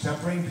things to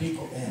bring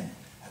people in.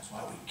 That's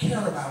why we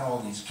care about all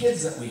these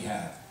kids that we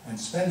have and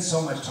spend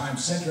so much time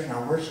centering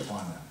our worship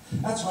on them.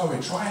 That's why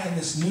we're trying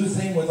this new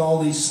thing with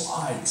all these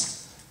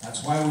slides.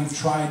 That's why we've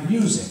tried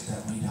music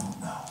that we don't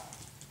know.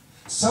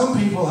 Some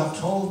people have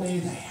told me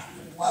they have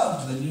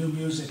loved the new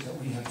music that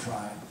we have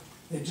tried.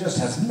 It just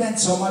has meant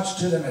so much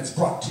to them. It's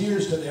brought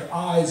tears to their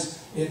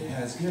eyes. It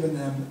has given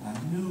them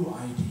a new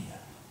idea.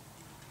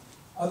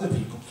 Other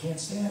people can't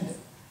stand it,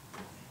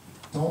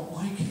 don't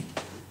like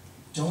it,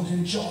 don't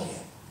enjoy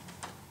it,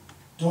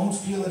 don't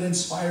feel it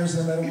inspires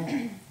them at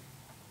all.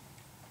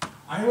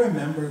 I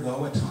remember,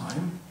 though, a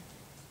time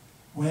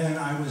when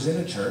I was in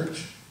a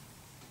church,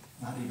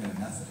 not even a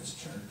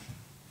Methodist church,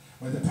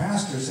 where the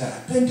pastor said,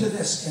 I've been to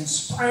this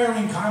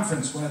inspiring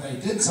conference where they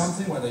did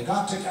something, where they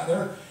got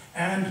together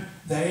and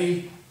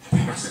they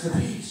passed the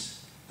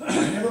peace.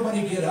 And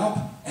everybody get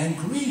up and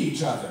greet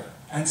each other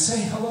and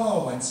say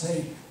hello and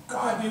say,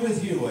 God be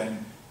with you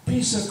and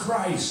peace of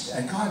Christ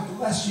and God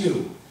bless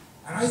you.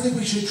 And I think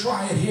we should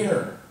try it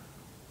here.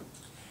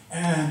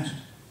 And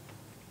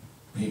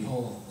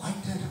people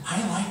liked it.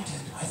 I liked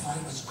it. I thought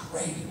it was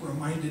great. It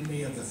reminded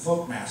me of the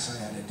folk mass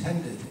I had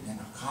attended in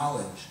a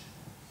college.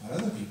 But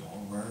other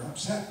people were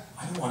upset.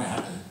 I don't want to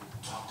have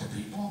to talk to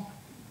people.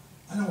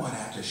 I don't want to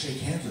have to shake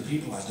hands with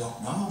people I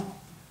don't know.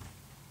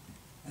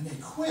 And they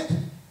quit.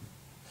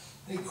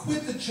 They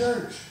quit the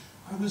church.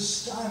 I was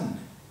stunned.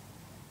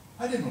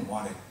 I didn't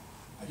want to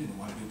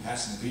be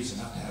passing the peace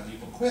enough to have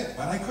people quit,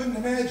 but I couldn't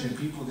imagine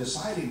people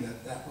deciding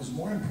that that was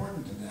more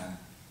important to them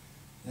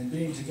than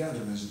being together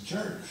as a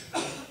church.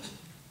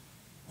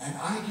 And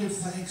I give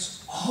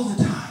thanks all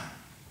the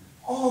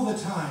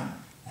time,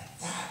 that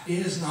that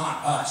is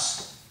not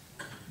us.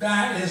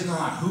 That is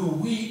not who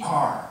we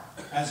are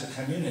as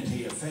a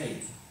community of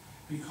faith,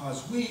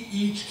 because we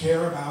each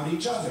care about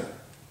each other.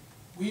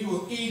 We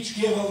will each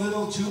give a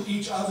little to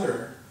each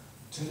other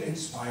to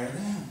inspire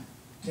them,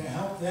 to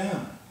help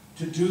them,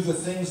 to do the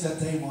things that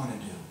they want to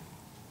do,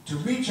 to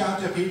reach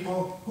out to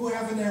people who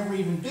haven't ever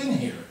even been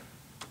here,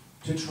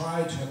 to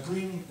try to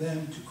bring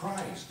them to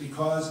Christ,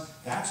 because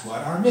that's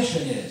what our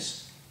mission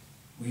is.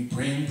 We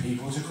bring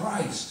people to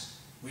Christ.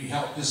 We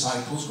help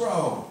disciples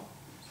grow.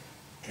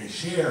 to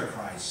share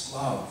Christ's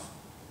love.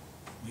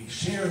 We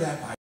share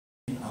that by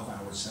giving of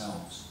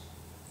ourselves.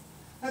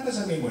 That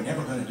doesn't mean we're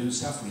never going to do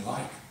stuff we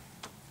like.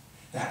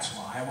 That's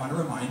why I want to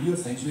remind you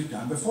of things we've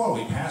done before.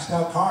 We passed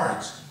out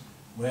cards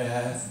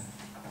with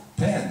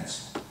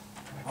pens.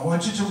 I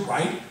want you to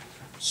write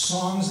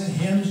songs and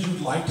hymns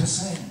you'd like to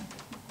sing.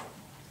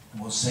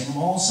 And we'll sing them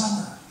all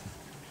summer.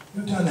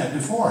 We've done that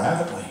before,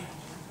 haven't we?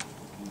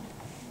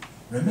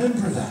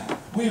 Remember that.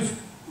 We've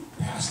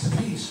passed the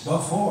peace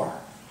before.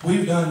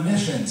 We've done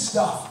mission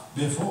stuff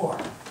before.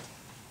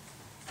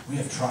 We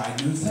have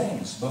tried new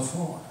things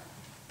before.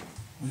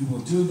 We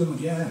will do them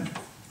again.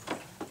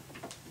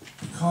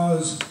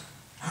 Because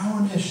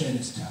our mission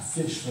is to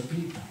fish for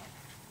people.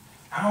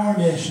 Our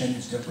mission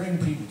is to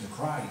bring people to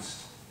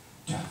Christ,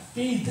 to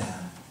feed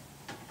them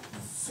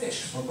with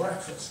fish for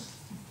breakfast.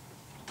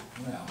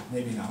 Well,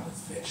 maybe not with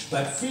fish,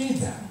 but feed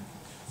them.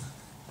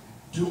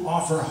 To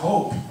offer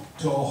hope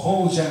to a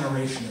whole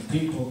generation of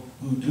people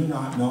who do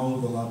not know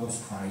the love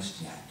of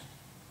Christ yet.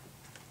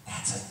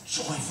 That's a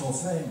joyful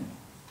thing.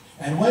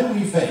 And when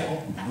we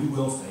fail, we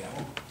will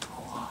fail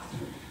a lot.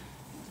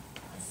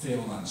 I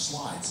failed on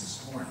slides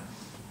this morning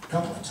a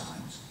couple of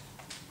times.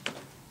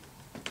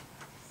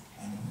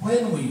 And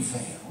when we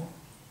fail,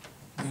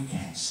 we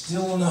can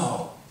still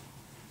know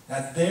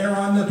that there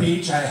on the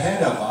beach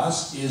ahead of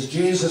us is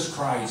Jesus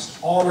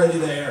Christ, already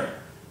there,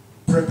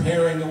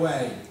 preparing the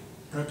way,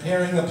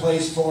 preparing the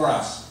place for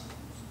us,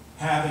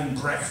 having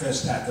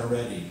breakfast at the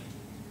ready,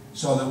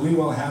 so that we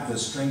will have the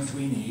strength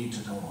we need to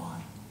go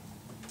on.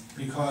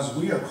 Because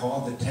we are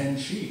called the 10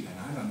 sheep, and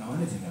I don't know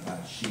anything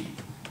about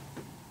sheep.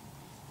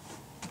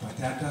 But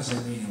that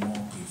doesn't mean it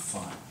won't be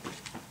fun.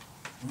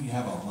 We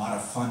have a lot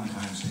of fun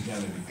times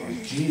together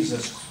because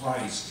Jesus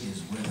Christ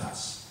is with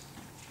us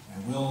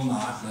and will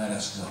not let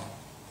us go.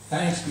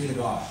 Thanks be to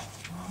God.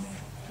 Amen.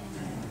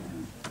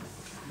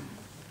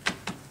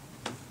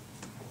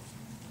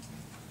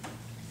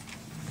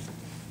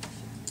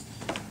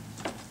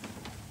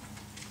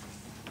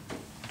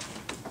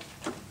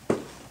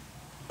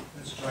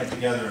 Let's join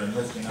together in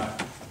lifting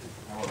up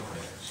our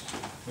prayers.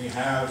 We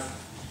have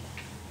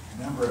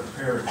a number of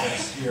prayer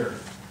requests here.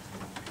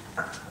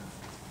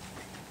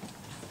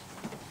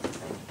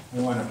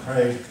 We want to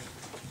pray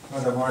for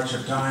the March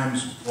of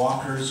Dimes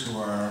walkers who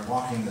are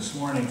walking this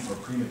morning for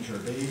premature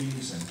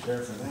babies and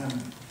care for them.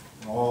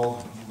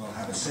 All will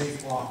have a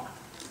safe walk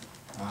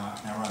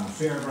around the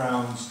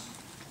fairgrounds,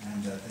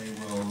 and that they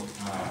will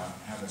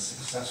have a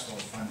successful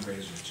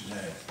fundraiser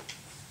today.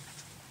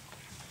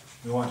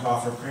 We want to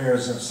offer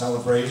prayers of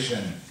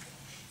celebration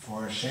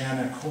for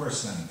Shanna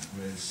Corson,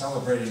 who is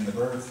celebrating the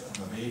birth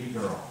of a baby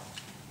girl.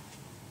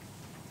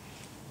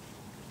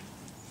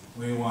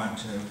 We want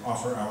to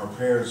offer our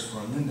prayers for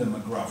Linda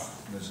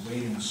McGruff, who is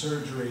waiting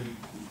surgery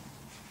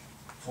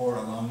for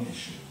a lung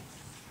issue.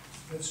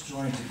 Let's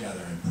join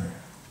together in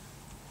prayer.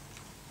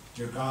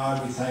 Dear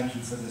God, we thank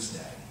you for this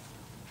day.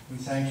 We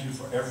thank you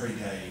for every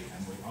day,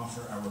 and we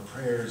offer our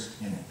prayers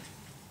in it.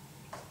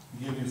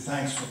 We give you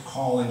thanks for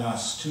calling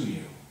us to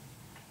you,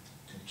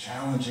 to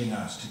challenging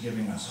us, to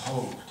giving us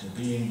hope, to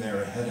being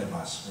there ahead of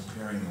us,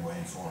 preparing the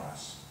way for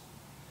us.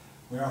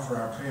 We offer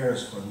our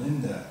prayers for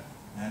Linda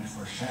and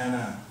for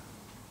Shanna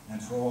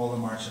and for all the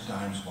March of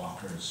Dimes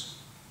walkers.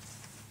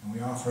 And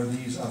we offer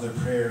these other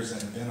prayers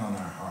that have been on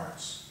our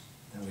hearts,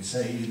 that we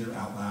say either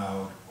out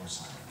loud or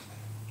silently.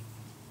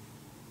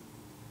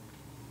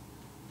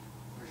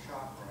 For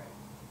ShopRite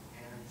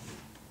and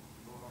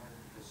for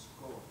the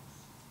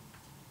schools.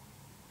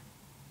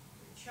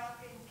 For Chuck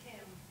and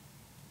Kim.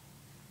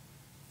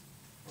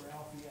 For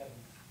Alfie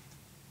Evans.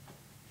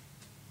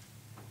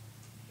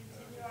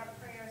 Continue our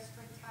prayers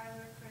for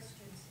Tyler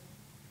Christensen.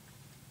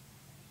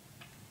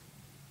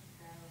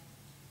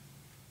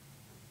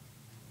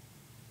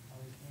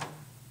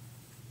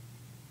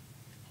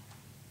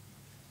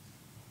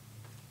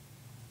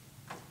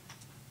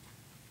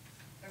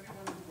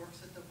 Everyone who works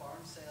at the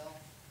barn sale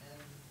and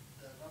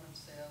the rummage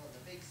sale and the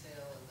bake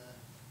sale and the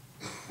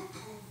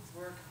food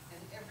work,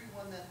 and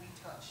everyone that we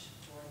touch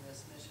during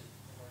this mission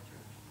of our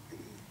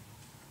church.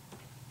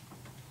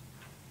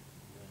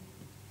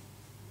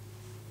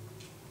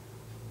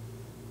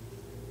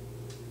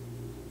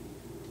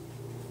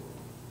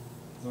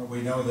 Lord,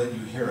 we know that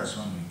you hear us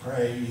when we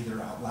pray,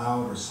 either out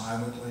loud or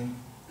silently.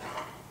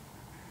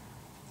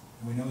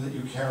 And we know that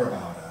you care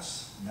about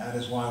us, and that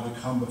is why we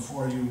come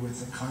before you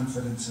with the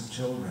confidence of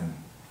children,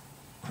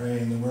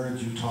 praying the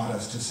words you taught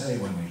us to say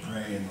when we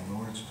pray in the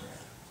Lord's Prayer.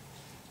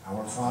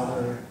 Our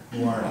Father,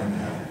 who art in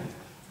heaven,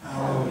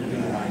 hallowed be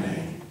thy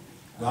name.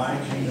 Thy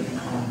kingdom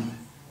come,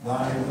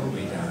 thy will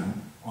be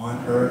done,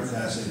 on earth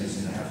as it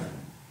is in heaven.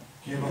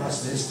 Give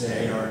us this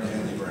day our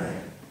daily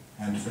bread,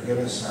 and forgive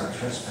us our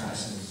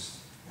trespasses,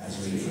 as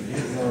we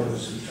forgive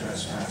those who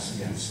trespass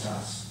against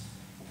us.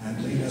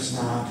 And lead us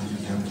not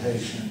into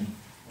temptation,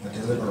 but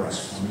deliver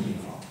us from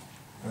evil.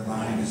 For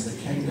thine is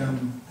the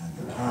kingdom, and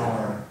the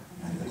power,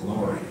 and the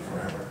glory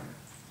forever.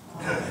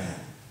 Amen.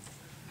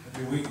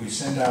 Every week we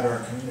send out our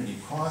community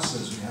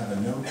crosses. We have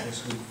a note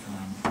this week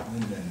from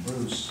Linda and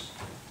Bruce.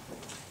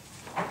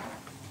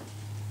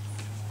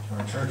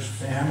 church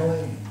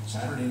family,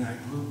 Saturday night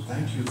group,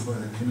 thank you for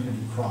the community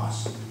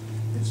cross.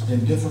 It's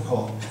been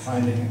difficult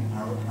finding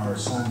our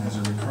son has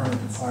a recurrent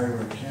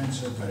thyroid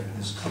cancer, but it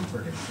is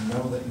comforting to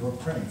know that you are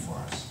praying for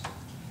us.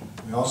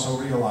 We also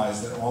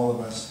realize that all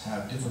of us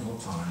have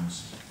difficult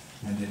times,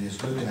 and it is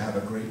good to have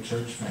a great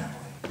church family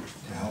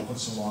to help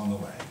us along the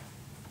way.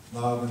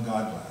 Love and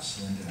God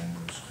bless, Linda and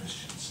Bruce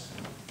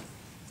Christensen.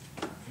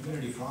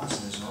 Community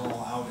crosses are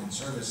all out in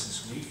service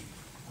this week,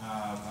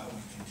 but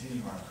we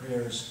continue our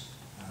prayers.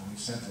 We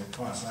sent the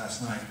cross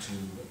last night to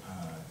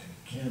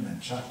Kim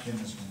and Chuck. Kim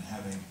has been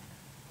having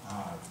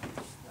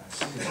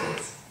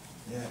serious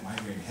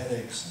migraine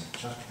headaches, and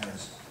Chuck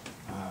has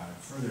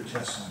further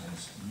tests on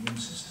his immune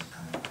system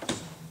coming up,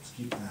 so let's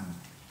keep them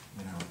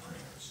in our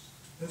prayers.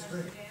 That's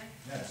great.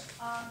 Yes.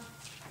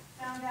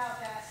 Found out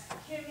that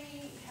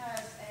Kimmy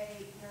has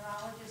a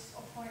neurologist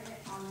appointment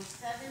on the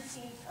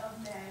 17th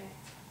of May,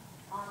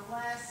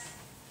 unless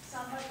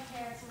somebody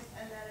cancels,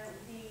 and then it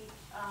would be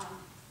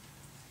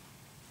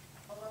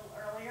a little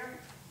earlier.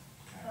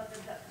 But the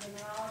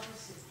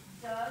neurologist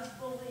does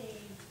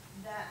believe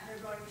that they're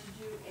going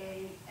to do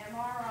a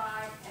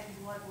MRI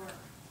and blood work.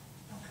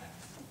 Okay.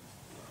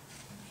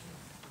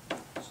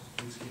 Thank you. So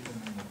please keep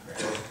them in the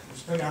prayer.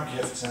 Let's bring our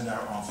gifts and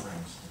our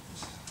offerings at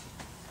this time.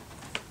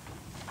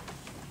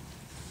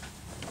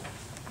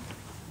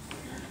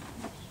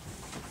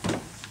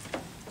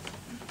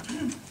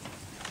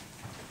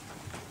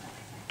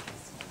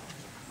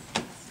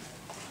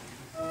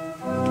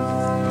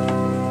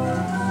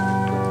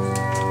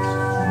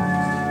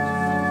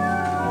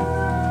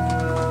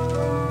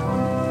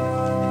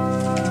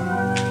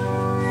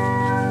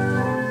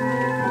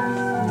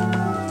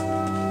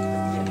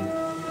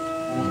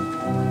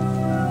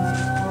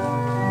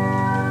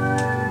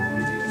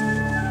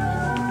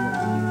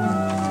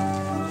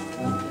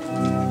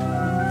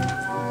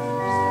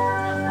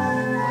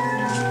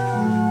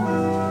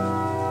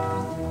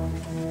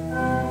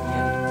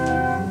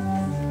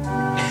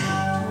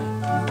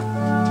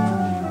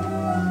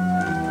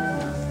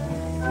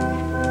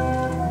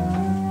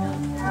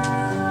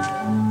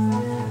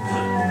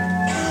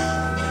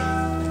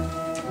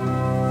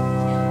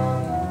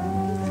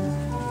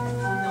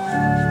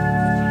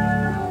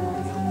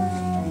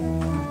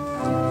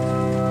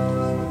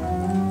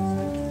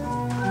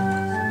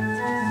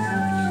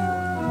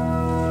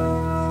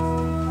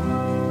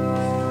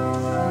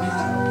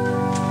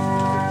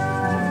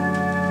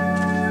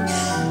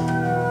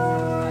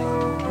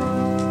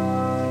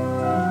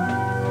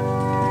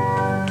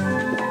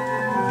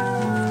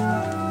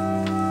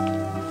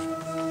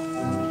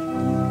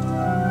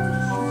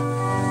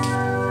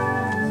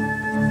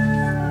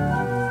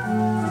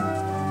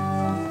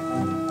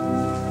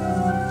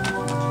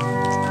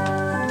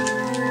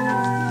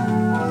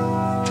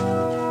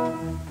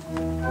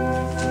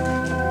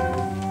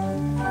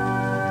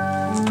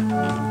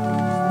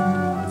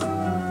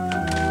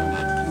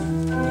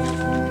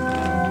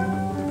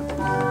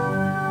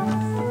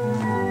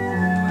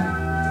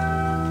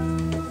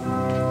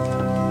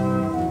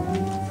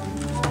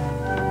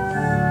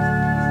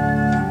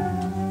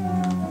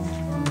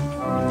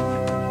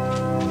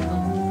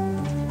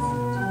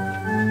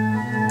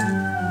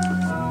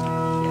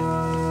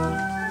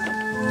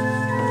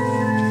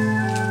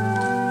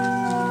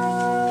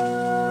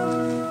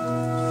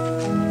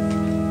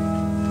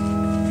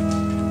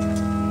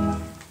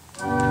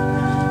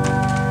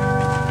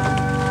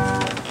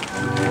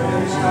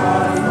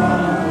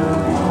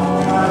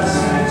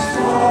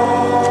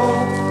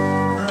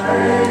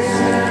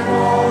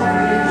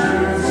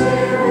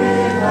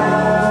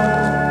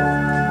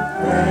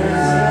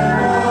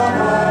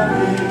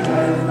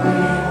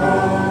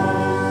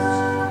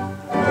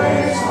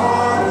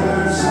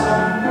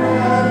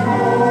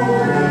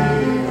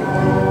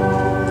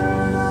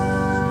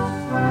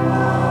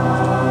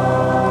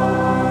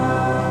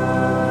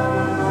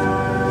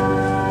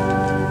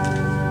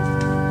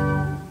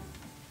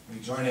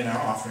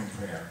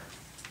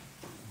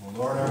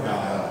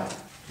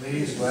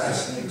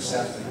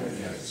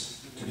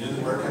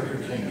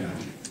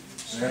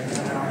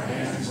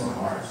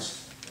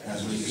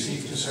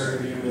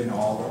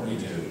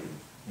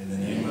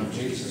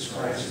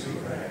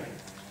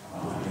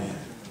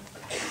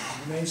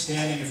 Remain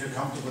standing if you're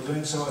comfortable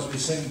doing so as we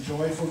sing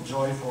Joyful,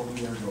 Joyful,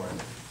 We Are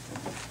Yours.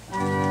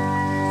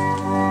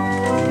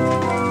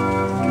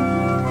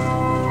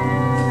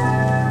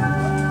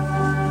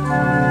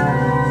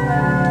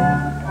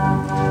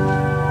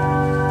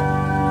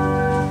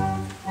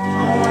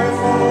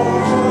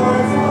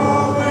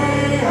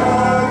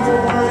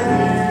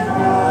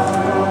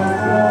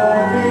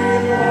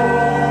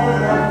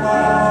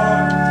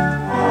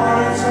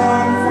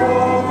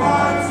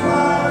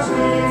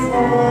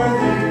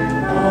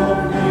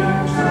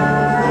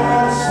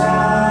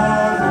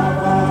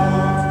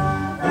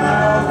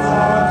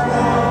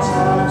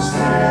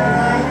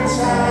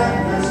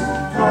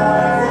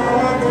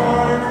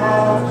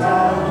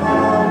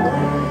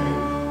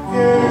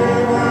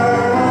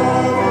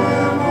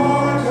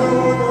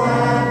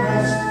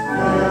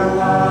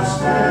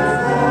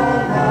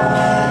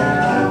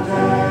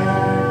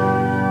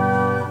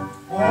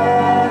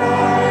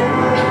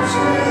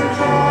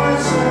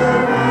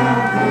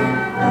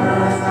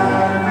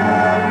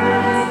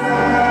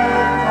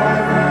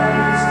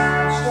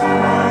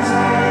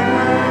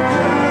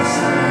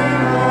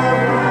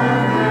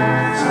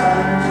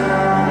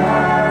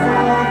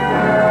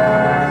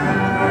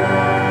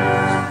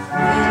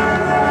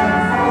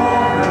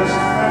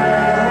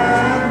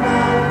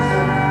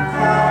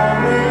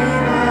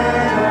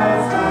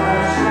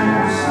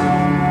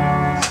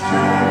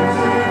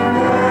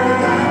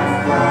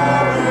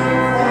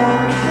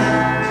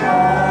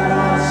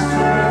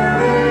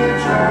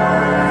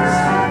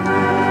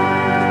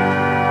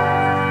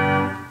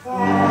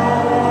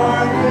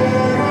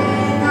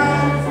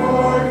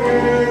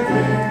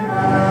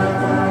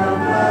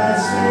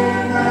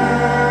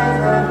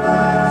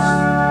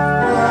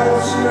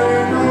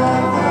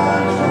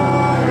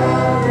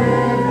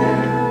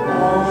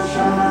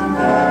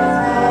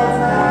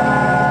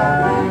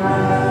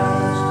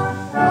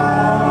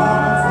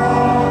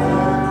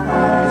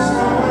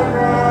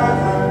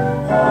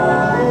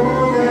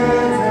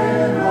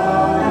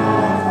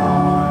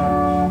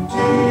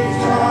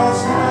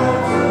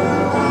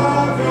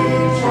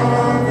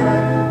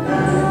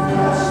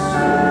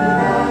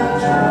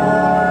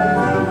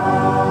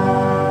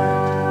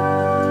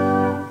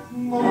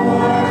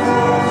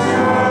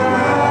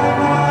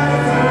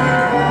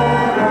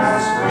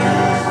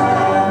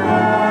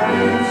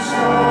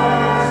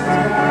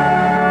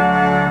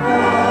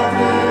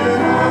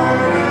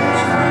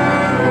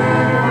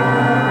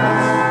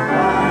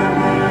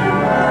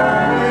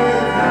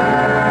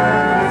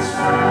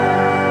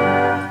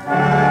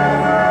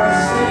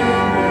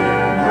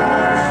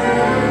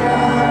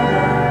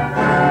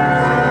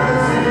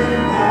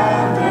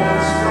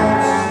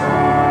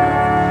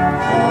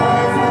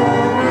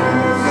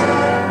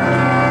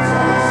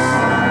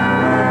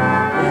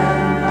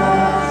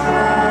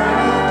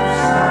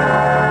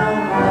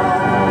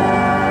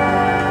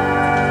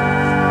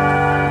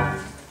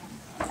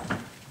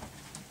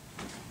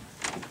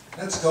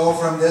 Let's go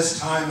from this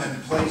time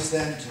and place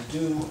then to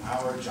do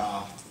our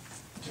job,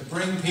 to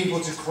bring people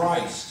to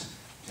Christ,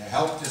 to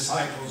help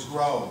disciples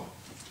grow,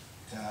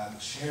 to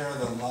share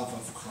the love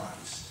of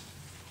Christ.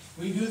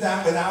 We do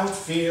that without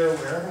fear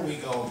wherever we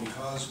go,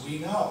 because we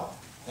know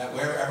that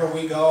wherever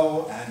we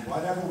go and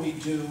whatever we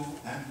do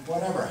and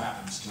whatever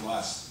happens to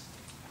us,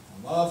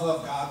 the love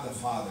of God the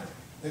Father,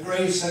 the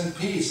grace and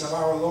peace of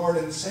our Lord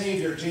and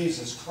Savior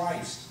Jesus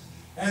Christ,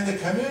 and the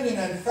communion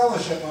and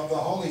fellowship of the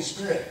Holy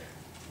Spirit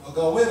will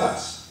go with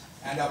us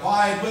and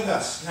abide with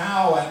us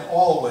now and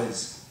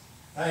always.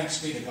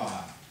 Thanks be to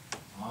God.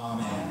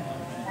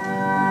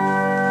 Amen.